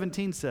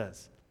 3:17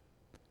 says?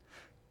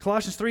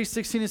 Colossians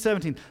 3:16 and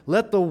 17.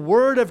 Let the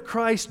word of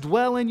Christ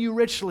dwell in you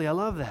richly. I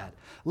love that.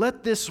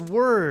 Let this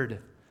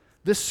word,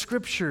 this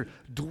scripture,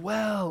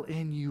 dwell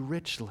in you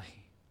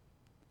richly.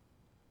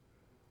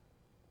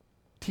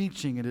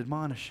 Teaching and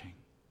admonishing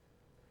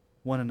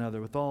one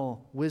another with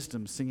all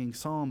wisdom, singing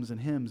psalms and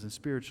hymns and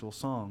spiritual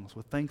songs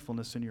with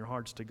thankfulness in your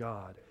hearts to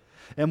God.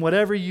 And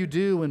whatever you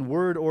do in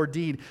word or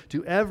deed,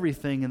 do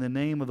everything in the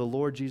name of the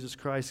Lord Jesus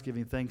Christ,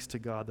 giving thanks to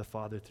God the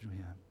Father through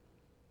him.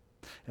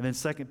 And then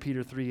 2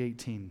 Peter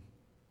 3:18.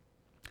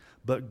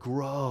 but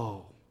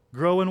grow.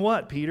 Grow in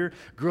what, Peter?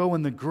 Grow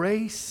in the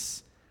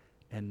grace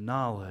and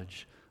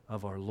knowledge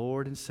of our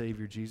Lord and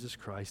Savior Jesus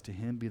Christ. To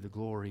him be the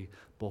glory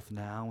both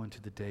now and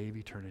to the day of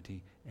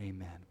eternity.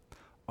 Amen.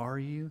 Are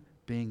you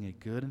being a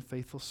good and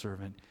faithful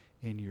servant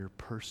in your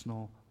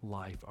personal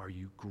life? Are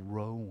you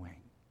growing?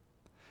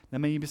 Now,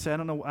 maybe you say, I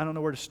don't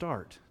know where to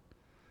start.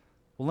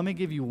 Well, let me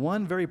give you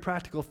one very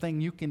practical thing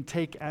you can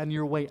take on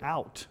your way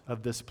out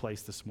of this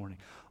place this morning.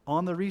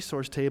 On the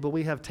resource table,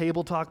 we have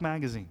Table Talk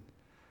magazine.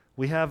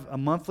 We have a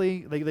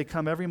monthly, they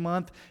come every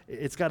month.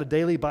 It's got a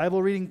daily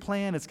Bible reading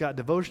plan. It's got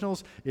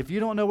devotionals. If you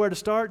don't know where to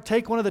start,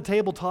 take one of the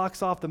Table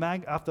Talks off the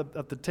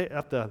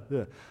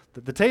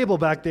table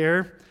back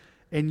there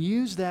and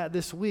use that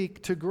this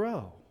week to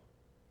grow.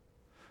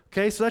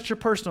 Okay, so that's your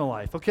personal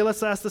life. Okay,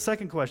 let's ask the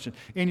second question.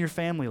 In your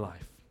family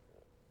life,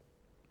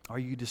 are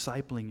you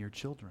discipling your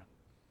children?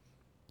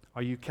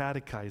 Are you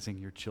catechizing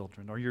your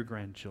children or your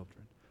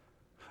grandchildren?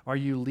 Are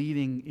you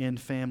leading in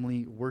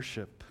family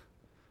worship?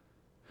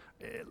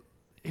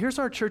 Here's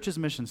our church's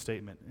mission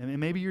statement. And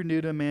maybe you're new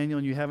to Emmanuel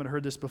and you haven't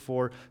heard this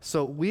before.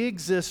 So we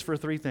exist for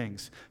three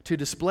things: to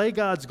display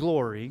God's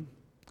glory,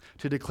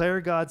 to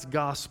declare God's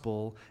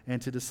gospel,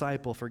 and to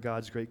disciple for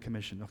God's Great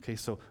Commission. Okay,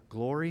 so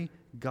glory,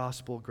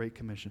 gospel, Great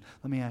Commission.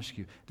 Let me ask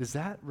you, does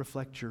that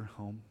reflect your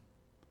home?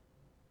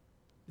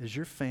 Does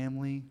your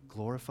family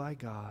glorify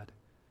God?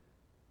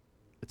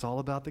 It's all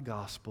about the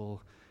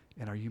gospel.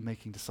 And are you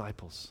making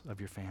disciples of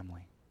your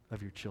family,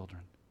 of your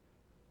children?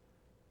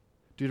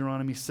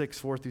 Deuteronomy 6,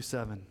 4 through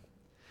 7.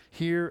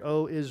 Hear,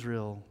 O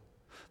Israel,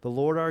 the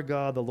Lord our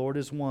God, the Lord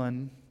is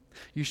one.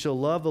 You shall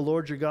love the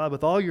Lord your God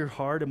with all your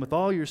heart and with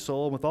all your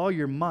soul and with all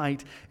your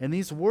might. And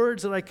these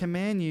words that I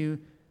command you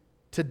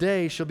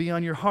today shall be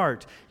on your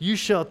heart. You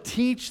shall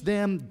teach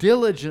them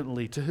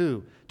diligently to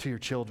who? To your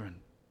children.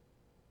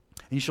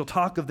 And you shall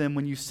talk of them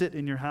when you sit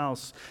in your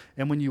house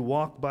and when you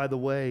walk by the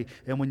way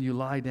and when you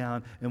lie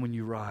down and when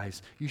you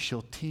rise. You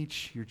shall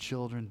teach your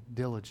children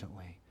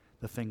diligently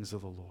the things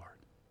of the Lord.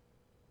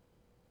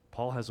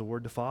 Paul has a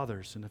word to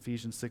fathers in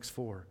Ephesians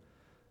 6:4.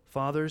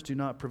 Fathers, do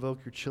not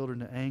provoke your children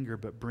to anger,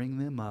 but bring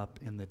them up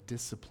in the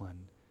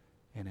discipline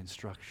and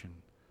instruction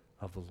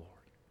of the Lord.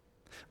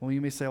 Well,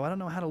 you may say, well, I don't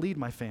know how to lead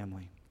my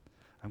family.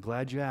 I'm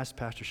glad you asked,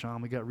 Pastor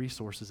Sean. We got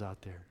resources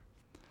out there.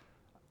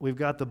 We've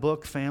got the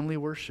book, Family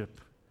Worship.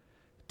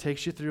 It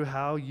takes you through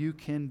how you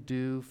can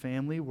do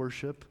family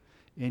worship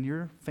in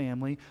your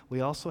family.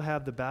 We also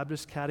have the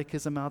Baptist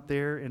Catechism out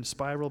there in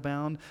spiral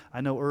bound. I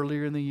know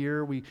earlier in the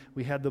year we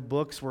had the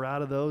books. We're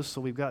out of those,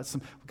 so we've got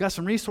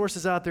some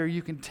resources out there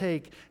you can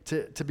take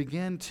to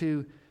begin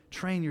to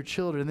train your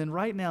children. And then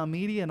right now,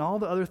 media and all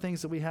the other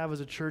things that we have as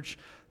a church,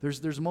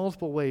 there's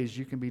multiple ways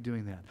you can be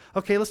doing that.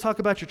 Okay, let's talk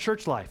about your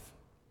church life.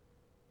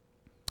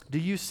 Do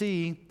you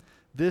see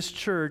this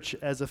church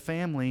as a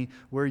family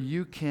where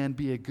you can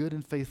be a good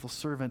and faithful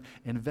servant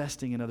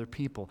investing in other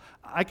people?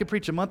 I could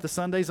preach a month of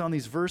Sundays on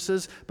these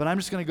verses, but I'm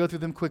just going to go through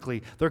them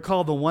quickly. They're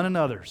called the one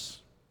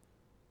another's,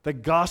 the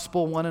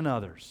gospel one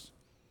another's.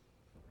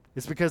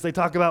 It's because they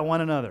talk about one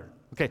another.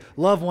 Okay,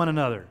 love one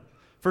another.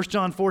 1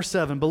 John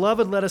 4:7,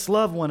 Beloved, let us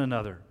love one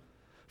another.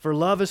 For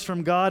love is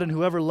from God, and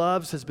whoever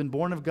loves has been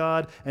born of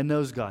God and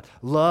knows God.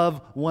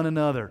 Love one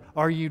another.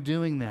 Are you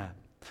doing that?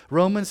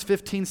 Romans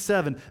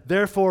 15:7,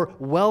 therefore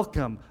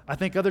welcome. I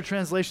think other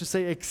translations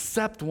say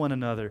accept one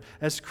another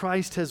as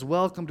Christ has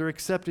welcomed or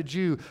accepted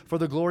you for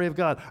the glory of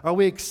God. Are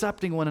we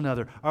accepting one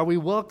another? Are we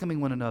welcoming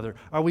one another?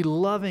 Are we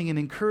loving and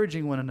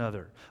encouraging one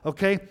another?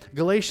 Okay,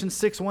 Galatians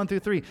 6:1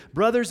 through 3.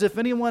 Brothers, if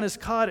anyone is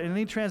caught in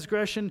any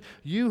transgression,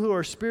 you who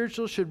are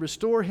spiritual should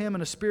restore him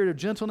in a spirit of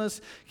gentleness.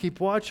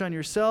 Keep watch on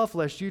yourself,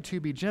 lest you too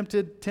be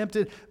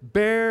tempted.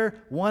 Bear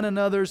one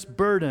another's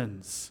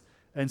burdens,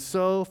 and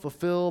so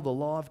fulfill the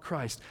law of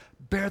Christ.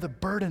 Bear the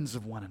burdens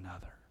of one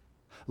another.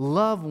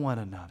 Love one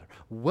another.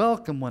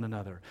 Welcome one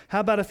another.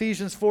 How about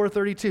Ephesians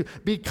 4:32?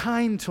 Be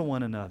kind to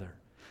one another.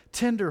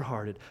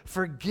 Tenderhearted.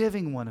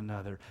 Forgiving one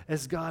another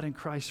as God in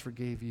Christ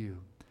forgave you.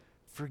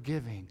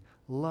 Forgiving,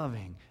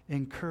 loving,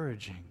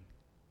 encouraging.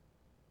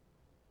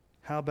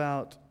 How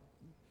about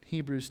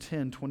Hebrews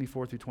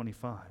 10:24 through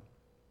 25?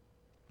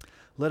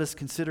 Let us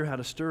consider how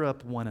to stir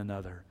up one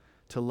another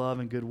to love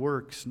and good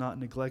works, not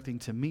neglecting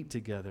to meet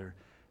together,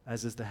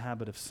 as is the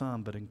habit of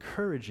some, but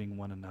encouraging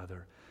one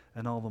another,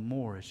 and all the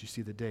more as you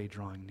see the day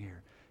drawing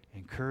near.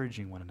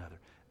 Encouraging one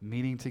another,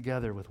 meeting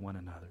together with one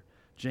another.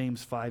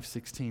 James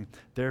 5:16,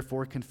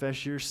 therefore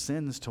confess your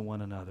sins to one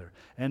another,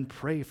 and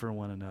pray for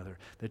one another,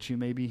 that you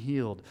may be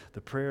healed. The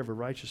prayer of a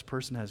righteous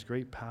person has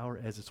great power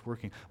as it's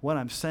working. What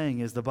I'm saying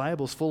is the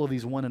Bible's full of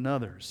these one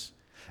another's.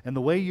 And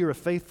the way you're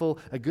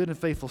a good and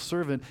faithful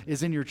servant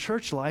is in your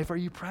church life. Are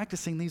you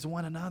practicing these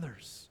one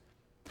another's?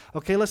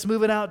 Okay, let's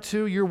move it out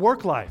to your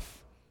work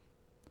life.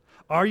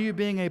 Are you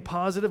being a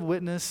positive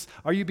witness?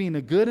 Are you being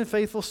a good and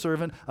faithful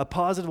servant, a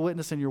positive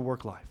witness in your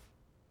work life?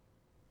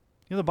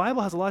 You know, the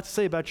Bible has a lot to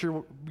say about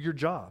your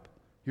job,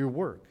 your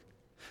work.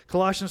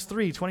 Colossians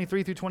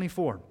 3:23 through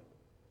 24.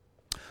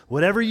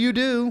 Whatever you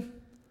do,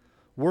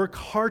 work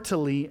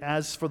heartily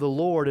as for the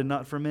Lord and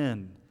not for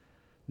men,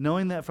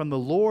 knowing that from the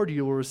Lord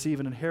you will receive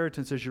an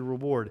inheritance as your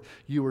reward.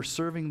 You are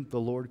serving the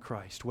Lord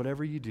Christ.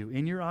 Whatever you do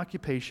in your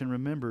occupation,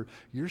 remember,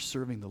 you're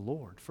serving the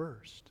Lord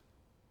first.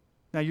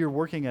 Now, you're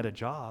working at a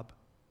job.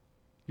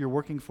 You're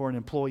working for an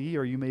employee,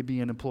 or you may be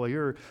an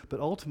employer,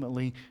 but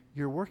ultimately,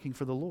 you're working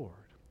for the Lord.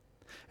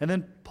 And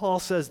then Paul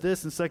says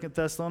this in 2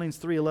 Thessalonians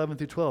 3:11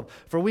 through 12.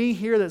 For we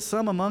hear that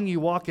some among you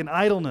walk in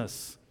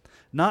idleness,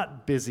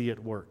 not busy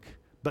at work,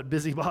 but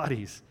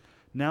busybodies.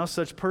 Now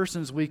such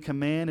persons we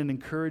command and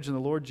encourage in the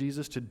Lord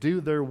Jesus to do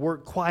their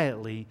work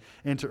quietly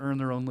and to earn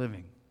their own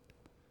living.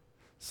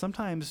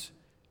 Sometimes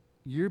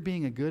you're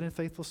being a good and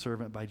faithful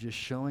servant by just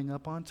showing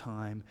up on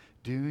time,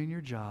 doing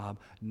your job,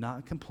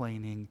 not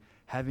complaining,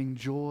 having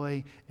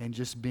joy, and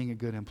just being a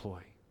good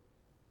employee.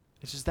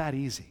 It's just that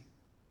easy.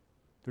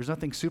 There's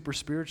nothing super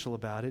spiritual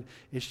about it.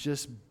 It's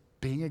just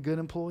being a good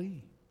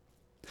employee.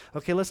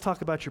 Okay, let's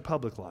talk about your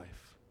public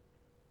life,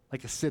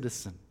 like a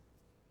citizen.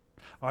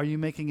 Are you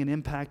making an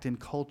impact in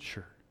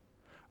culture?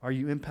 Are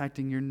you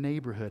impacting your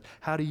neighborhood?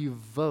 How do you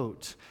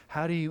vote?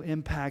 How do you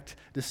impact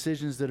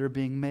decisions that are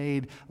being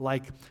made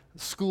like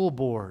school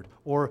board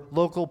or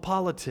local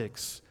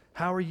politics?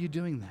 How are you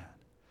doing that?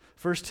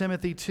 1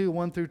 Timothy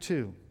 2:1 through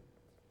 2.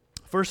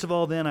 First of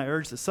all, then, I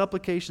urge that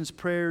supplications,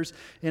 prayers,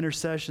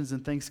 intercessions,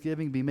 and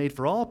thanksgiving be made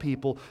for all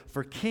people,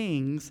 for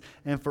kings,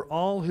 and for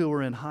all who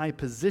are in high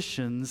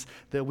positions,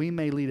 that we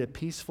may lead a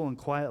peaceful and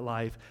quiet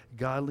life,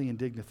 godly and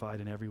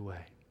dignified in every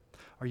way.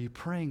 Are you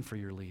praying for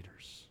your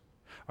leaders?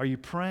 Are you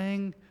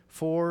praying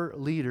for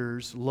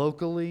leaders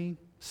locally,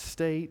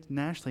 state,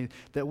 nationally,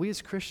 that we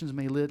as Christians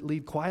may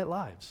lead quiet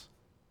lives?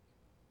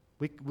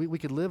 We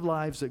could live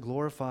lives that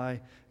glorify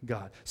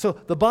God. So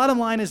the bottom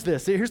line is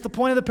this. Here's the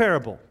point of the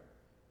parable.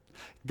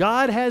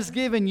 God has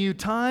given you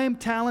time,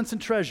 talents,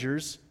 and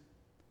treasures.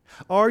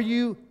 Are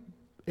you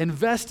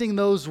investing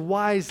those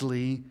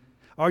wisely?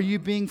 Are you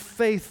being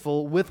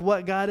faithful with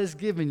what God has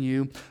given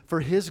you for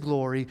His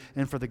glory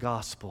and for the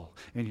gospel?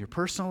 In your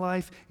personal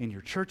life, in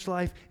your church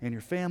life, in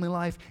your family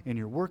life, in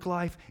your work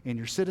life, in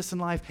your citizen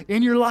life,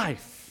 in your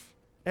life,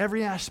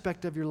 every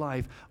aspect of your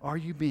life, are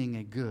you being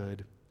a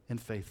good and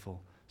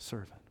faithful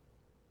servant?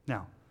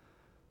 Now,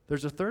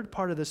 there's a third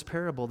part of this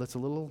parable that's a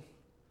little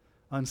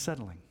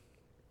unsettling.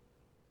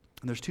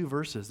 And there's two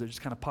verses that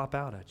just kind of pop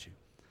out at you.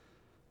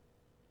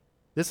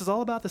 This is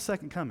all about the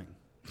second coming.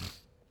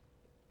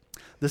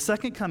 The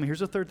second coming, here's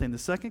the third thing. The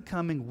second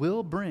coming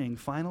will bring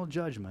final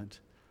judgment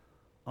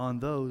on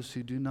those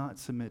who do not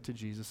submit to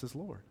Jesus as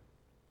Lord.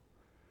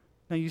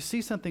 Now you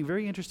see something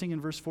very interesting in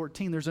verse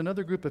 14. There's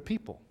another group of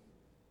people.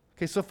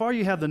 Okay, so far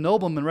you have the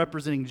noblemen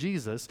representing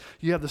Jesus.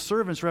 You have the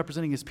servants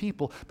representing His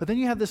people. But then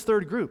you have this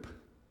third group,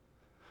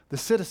 the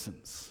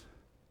citizens.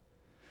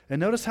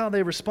 And notice how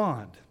they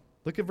respond.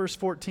 Look at verse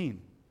 14.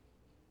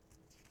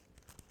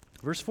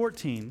 Verse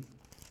 14.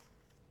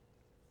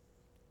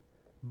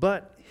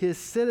 But his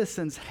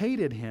citizens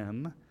hated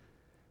him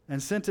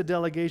and sent a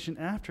delegation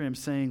after him,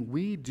 saying,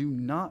 we do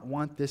not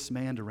want this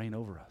man to reign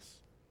over us.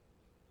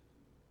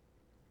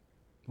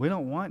 We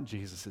don't want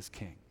Jesus as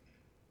king.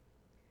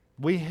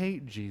 We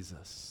hate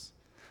Jesus.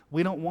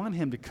 We don't want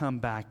him to come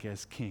back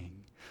as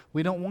king.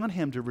 We don't want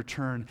him to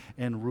return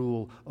and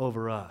rule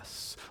over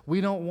us.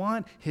 We don't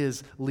want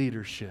his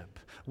leadership.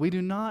 We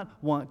do not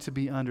want to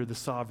be under the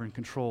sovereign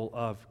control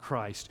of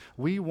Christ.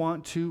 We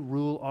want to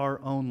rule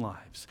our own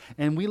lives.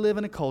 And we live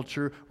in a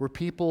culture where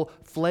people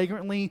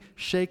flagrantly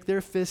shake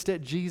their fist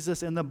at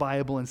Jesus and the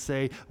Bible and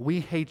say,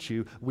 we hate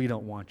you, we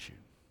don't want you.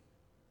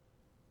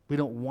 We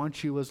don't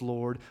want you as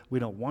Lord. We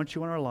don't want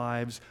you in our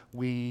lives.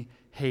 We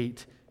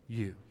hate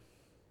you.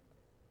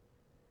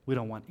 We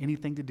don't want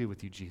anything to do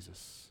with you,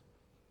 Jesus.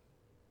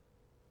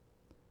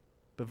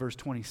 But verse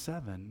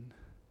 27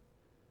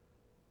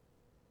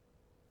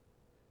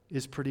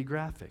 is pretty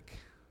graphic.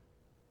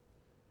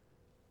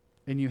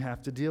 And you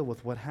have to deal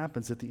with what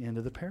happens at the end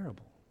of the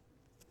parable.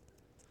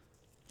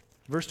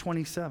 Verse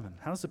 27,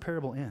 how does the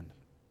parable end?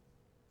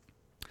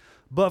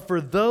 But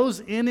for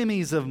those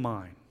enemies of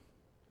mine,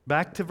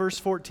 back to verse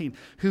 14,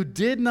 who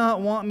did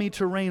not want me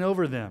to reign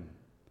over them,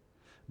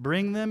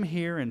 bring them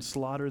here and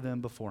slaughter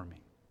them before me.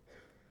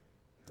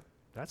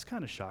 That's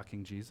kind of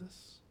shocking,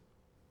 Jesus.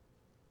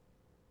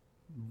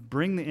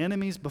 Bring the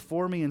enemies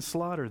before me and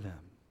slaughter them.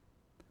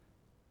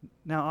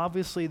 Now,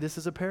 obviously, this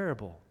is a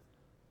parable.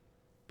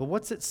 But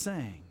what's it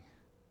saying?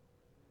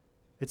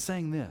 It's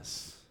saying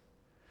this.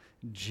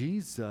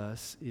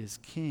 Jesus is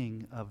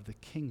king of the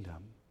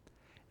kingdom.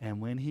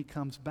 And when he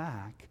comes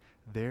back,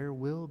 there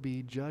will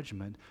be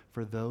judgment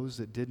for those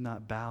that did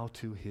not bow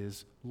to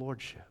his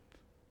lordship.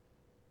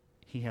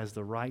 He has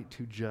the right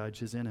to judge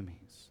his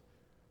enemies.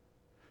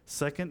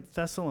 2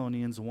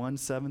 Thessalonians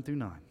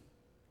 1:7-9.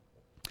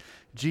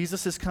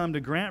 Jesus has come to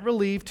grant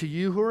relief to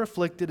you who are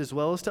afflicted as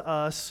well as to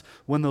us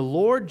when the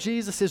Lord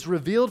Jesus is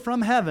revealed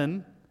from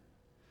heaven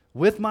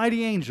with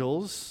mighty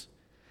angels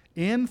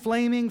in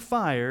flaming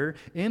fire,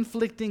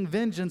 inflicting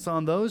vengeance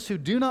on those who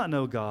do not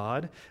know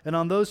God and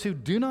on those who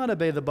do not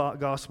obey the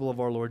gospel of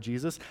our Lord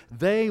Jesus.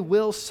 They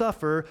will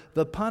suffer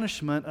the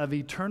punishment of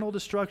eternal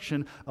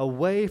destruction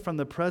away from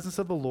the presence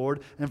of the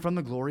Lord and from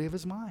the glory of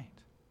his might.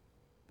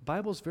 The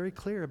Bible is very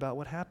clear about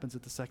what happens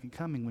at the second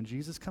coming. When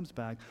Jesus comes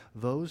back,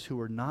 those who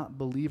are not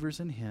believers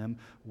in him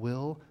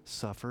will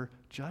suffer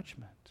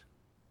judgment.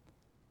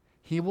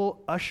 He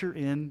will usher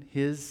in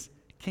his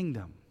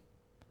kingdom,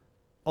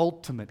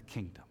 ultimate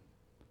kingdom.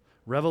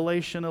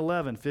 Revelation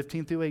 11,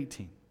 15 through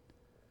 18.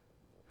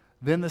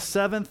 Then the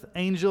seventh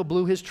angel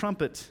blew his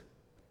trumpet,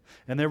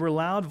 and there were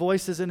loud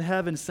voices in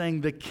heaven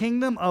saying, "The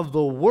kingdom of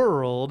the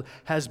world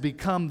has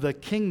become the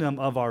kingdom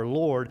of our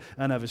Lord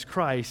and of his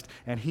Christ,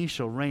 and he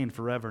shall reign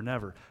forever and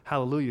ever."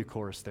 Hallelujah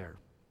chorus there.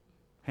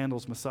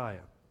 Handel's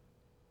Messiah.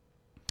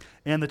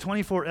 And the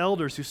 24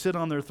 elders who sit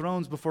on their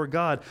thrones before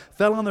God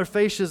fell on their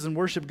faces and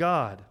worshiped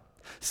God,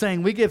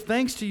 saying, "We give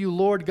thanks to you,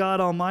 Lord God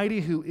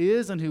Almighty, who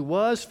is and who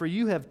was, for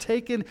you have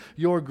taken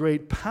your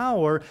great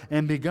power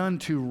and begun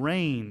to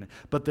reign.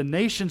 But the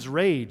nations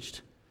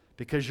raged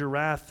because your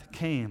wrath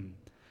came,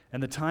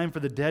 and the time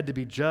for the dead to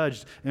be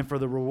judged, and for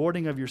the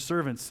rewarding of your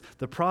servants,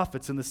 the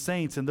prophets and the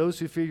saints, and those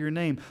who fear your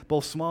name,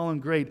 both small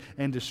and great,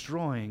 and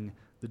destroying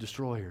the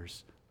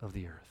destroyers of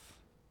the earth."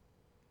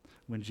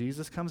 When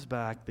Jesus comes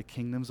back, the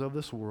kingdoms of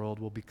this world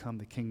will become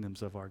the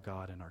kingdoms of our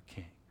God and our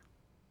King,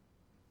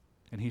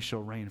 and he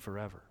shall reign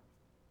forever.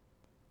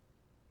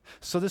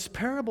 So this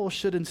parable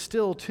should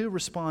instill two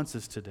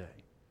responses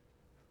today.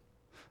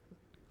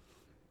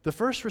 The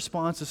first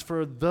response is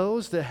for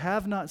those that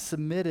have not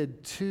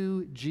submitted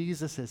to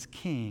Jesus as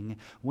King.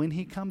 When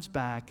he comes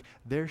back,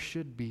 there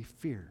should be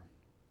fear.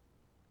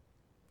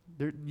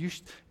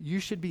 You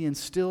should be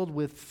instilled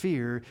with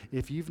fear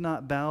if you've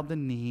not bowed the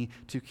knee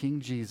to King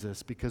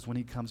Jesus, because when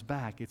he comes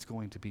back, it's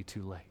going to be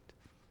too late.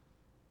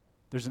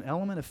 There's an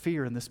element of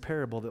fear in this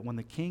parable that when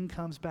the king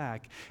comes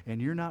back and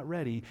you're not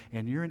ready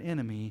and you're an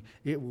enemy,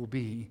 it will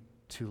be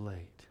too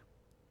late.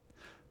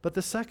 But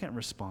the second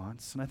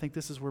response, and I think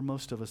this is where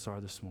most of us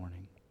are this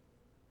morning,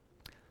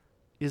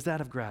 is that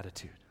of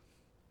gratitude.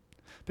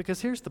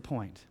 Because here's the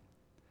point.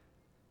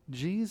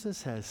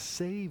 Jesus has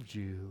saved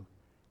you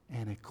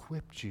and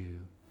equipped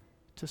you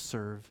to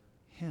serve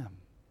him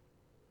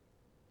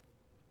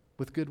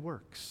with good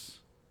works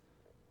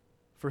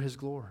for his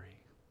glory.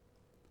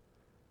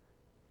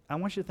 I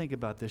want you to think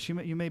about this. You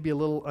may be a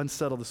little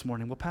unsettled this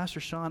morning. Well,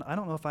 Pastor Sean, I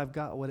don't know if I've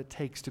got what it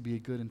takes to be a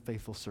good and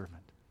faithful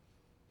servant.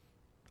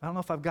 I don't know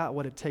if I've got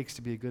what it takes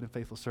to be a good and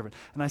faithful servant.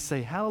 And I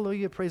say,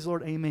 hallelujah, praise the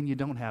Lord, amen, you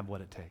don't have what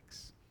it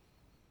takes.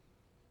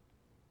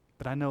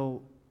 But I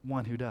know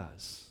one who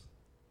does.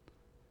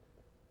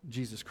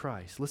 Jesus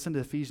Christ. Listen to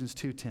Ephesians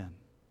 2:10.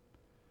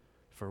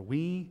 For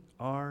we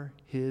are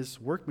his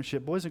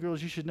workmanship. Boys and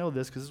girls, you should know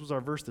this because this was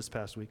our verse this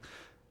past week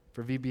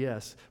for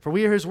VBS. For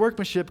we are his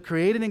workmanship,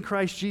 created in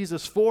Christ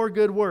Jesus for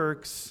good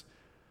works,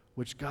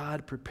 which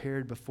God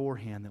prepared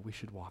beforehand that we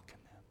should walk in.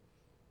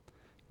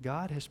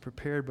 God has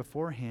prepared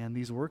beforehand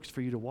these works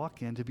for you to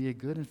walk in to be a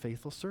good and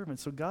faithful servant.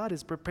 So God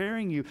is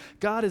preparing you.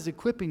 God is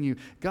equipping you.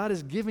 God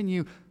has given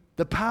you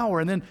the power.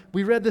 And then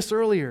we read this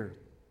earlier.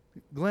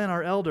 Glenn,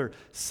 our elder,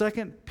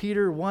 2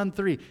 Peter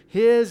 1:3.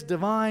 His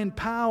divine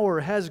power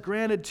has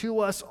granted to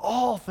us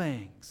all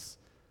things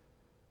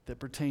that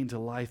pertain to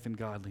life and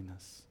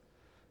godliness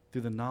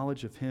through the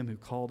knowledge of him who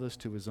called us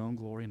to his own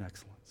glory and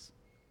excellence.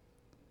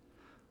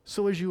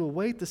 So as you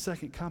await the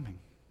second coming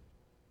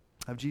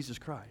of Jesus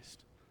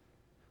Christ,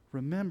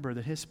 remember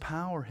that his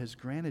power has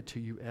granted to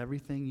you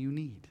everything you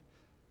need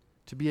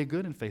to be a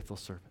good and faithful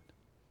servant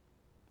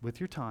with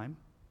your time,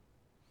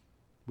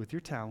 with your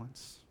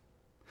talents,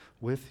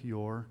 with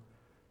your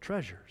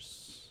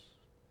treasures.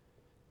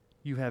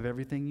 You have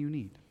everything you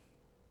need.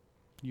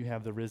 You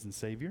have the risen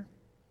Savior.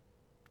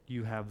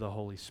 You have the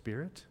Holy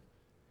Spirit.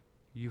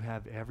 You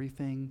have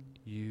everything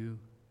you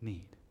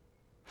need.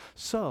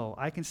 So,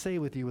 I can say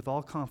with you with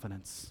all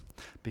confidence,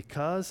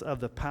 because of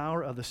the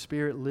power of the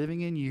Spirit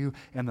living in you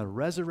and the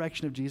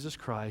resurrection of Jesus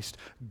Christ,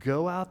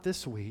 go out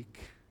this week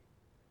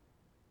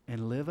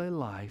and live a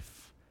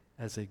life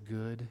as a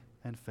good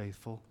and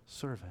faithful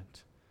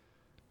servant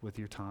with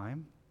your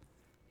time,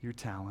 your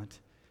talent,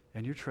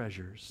 and your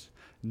treasures,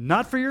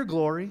 not for your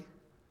glory,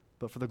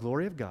 but for the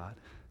glory of God,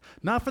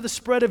 not for the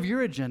spread of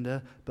your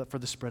agenda, but for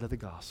the spread of the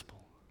gospel.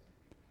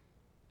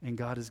 And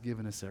God has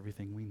given us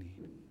everything we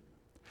need.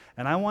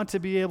 And I want to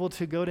be able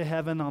to go to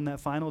heaven on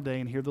that final day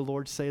and hear the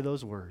Lord say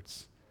those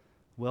words,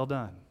 "Well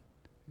done,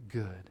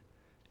 good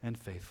and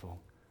faithful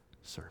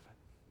servant."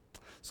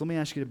 So let me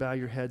ask you to bow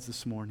your heads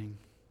this morning.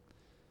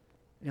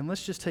 And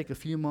let's just take a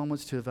few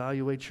moments to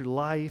evaluate your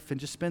life and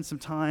just spend some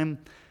time.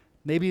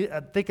 Maybe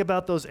think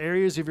about those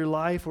areas of your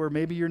life where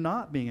maybe you're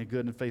not being a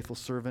good and faithful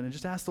servant, and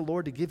just ask the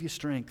Lord to give you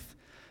strength.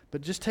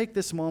 But just take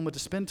this moment to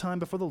spend time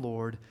before the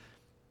Lord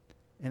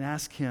and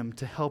ask him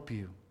to help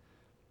you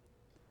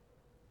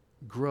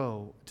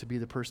grow to be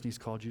the person he's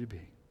called you to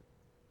be.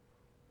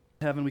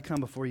 Heaven, we come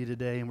before you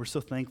today, and we're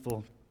so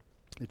thankful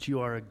that you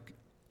are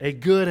a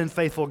good and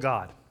faithful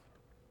God.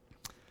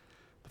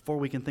 before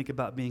we can think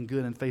about being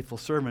good and faithful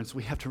servants,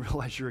 we have to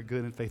realize you're a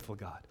good and faithful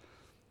God.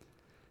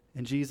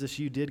 And Jesus,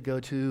 you did go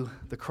to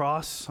the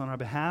cross on our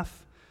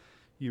behalf.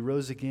 You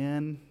rose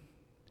again.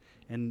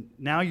 And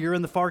now you're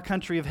in the far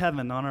country of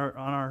heaven on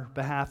our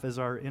behalf as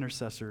our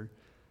intercessor.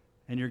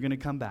 And you're going to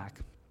come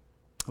back.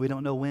 We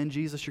don't know when,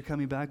 Jesus, you're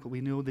coming back, but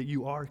we know that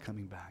you are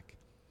coming back.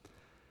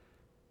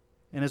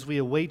 And as we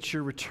await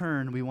your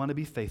return, we want to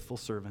be faithful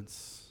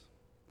servants.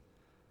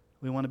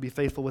 We want to be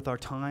faithful with our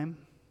time,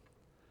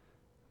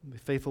 be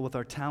faithful with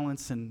our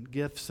talents and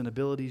gifts and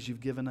abilities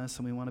you've given us,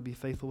 and we want to be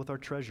faithful with our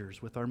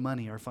treasures, with our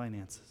money, our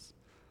finances.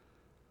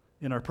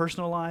 In our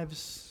personal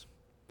lives,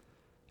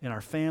 in our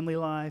family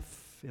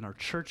life, in our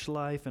church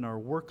life, in our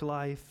work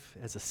life,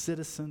 as a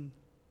citizen.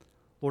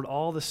 Lord,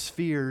 all the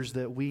spheres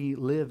that we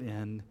live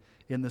in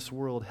this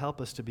world,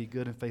 help us to be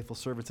good and faithful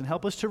servants, and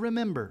help us to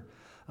remember,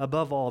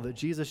 above all, that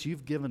Jesus,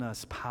 you've given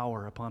us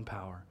power upon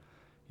power.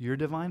 Your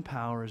divine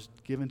power is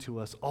given to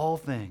us all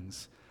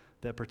things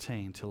that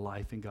pertain to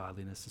life and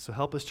godliness. And so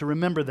help us to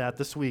remember that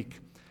this week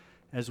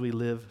as we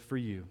live for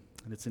you.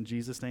 And it's in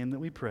Jesus' name that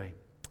we pray.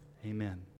 Amen.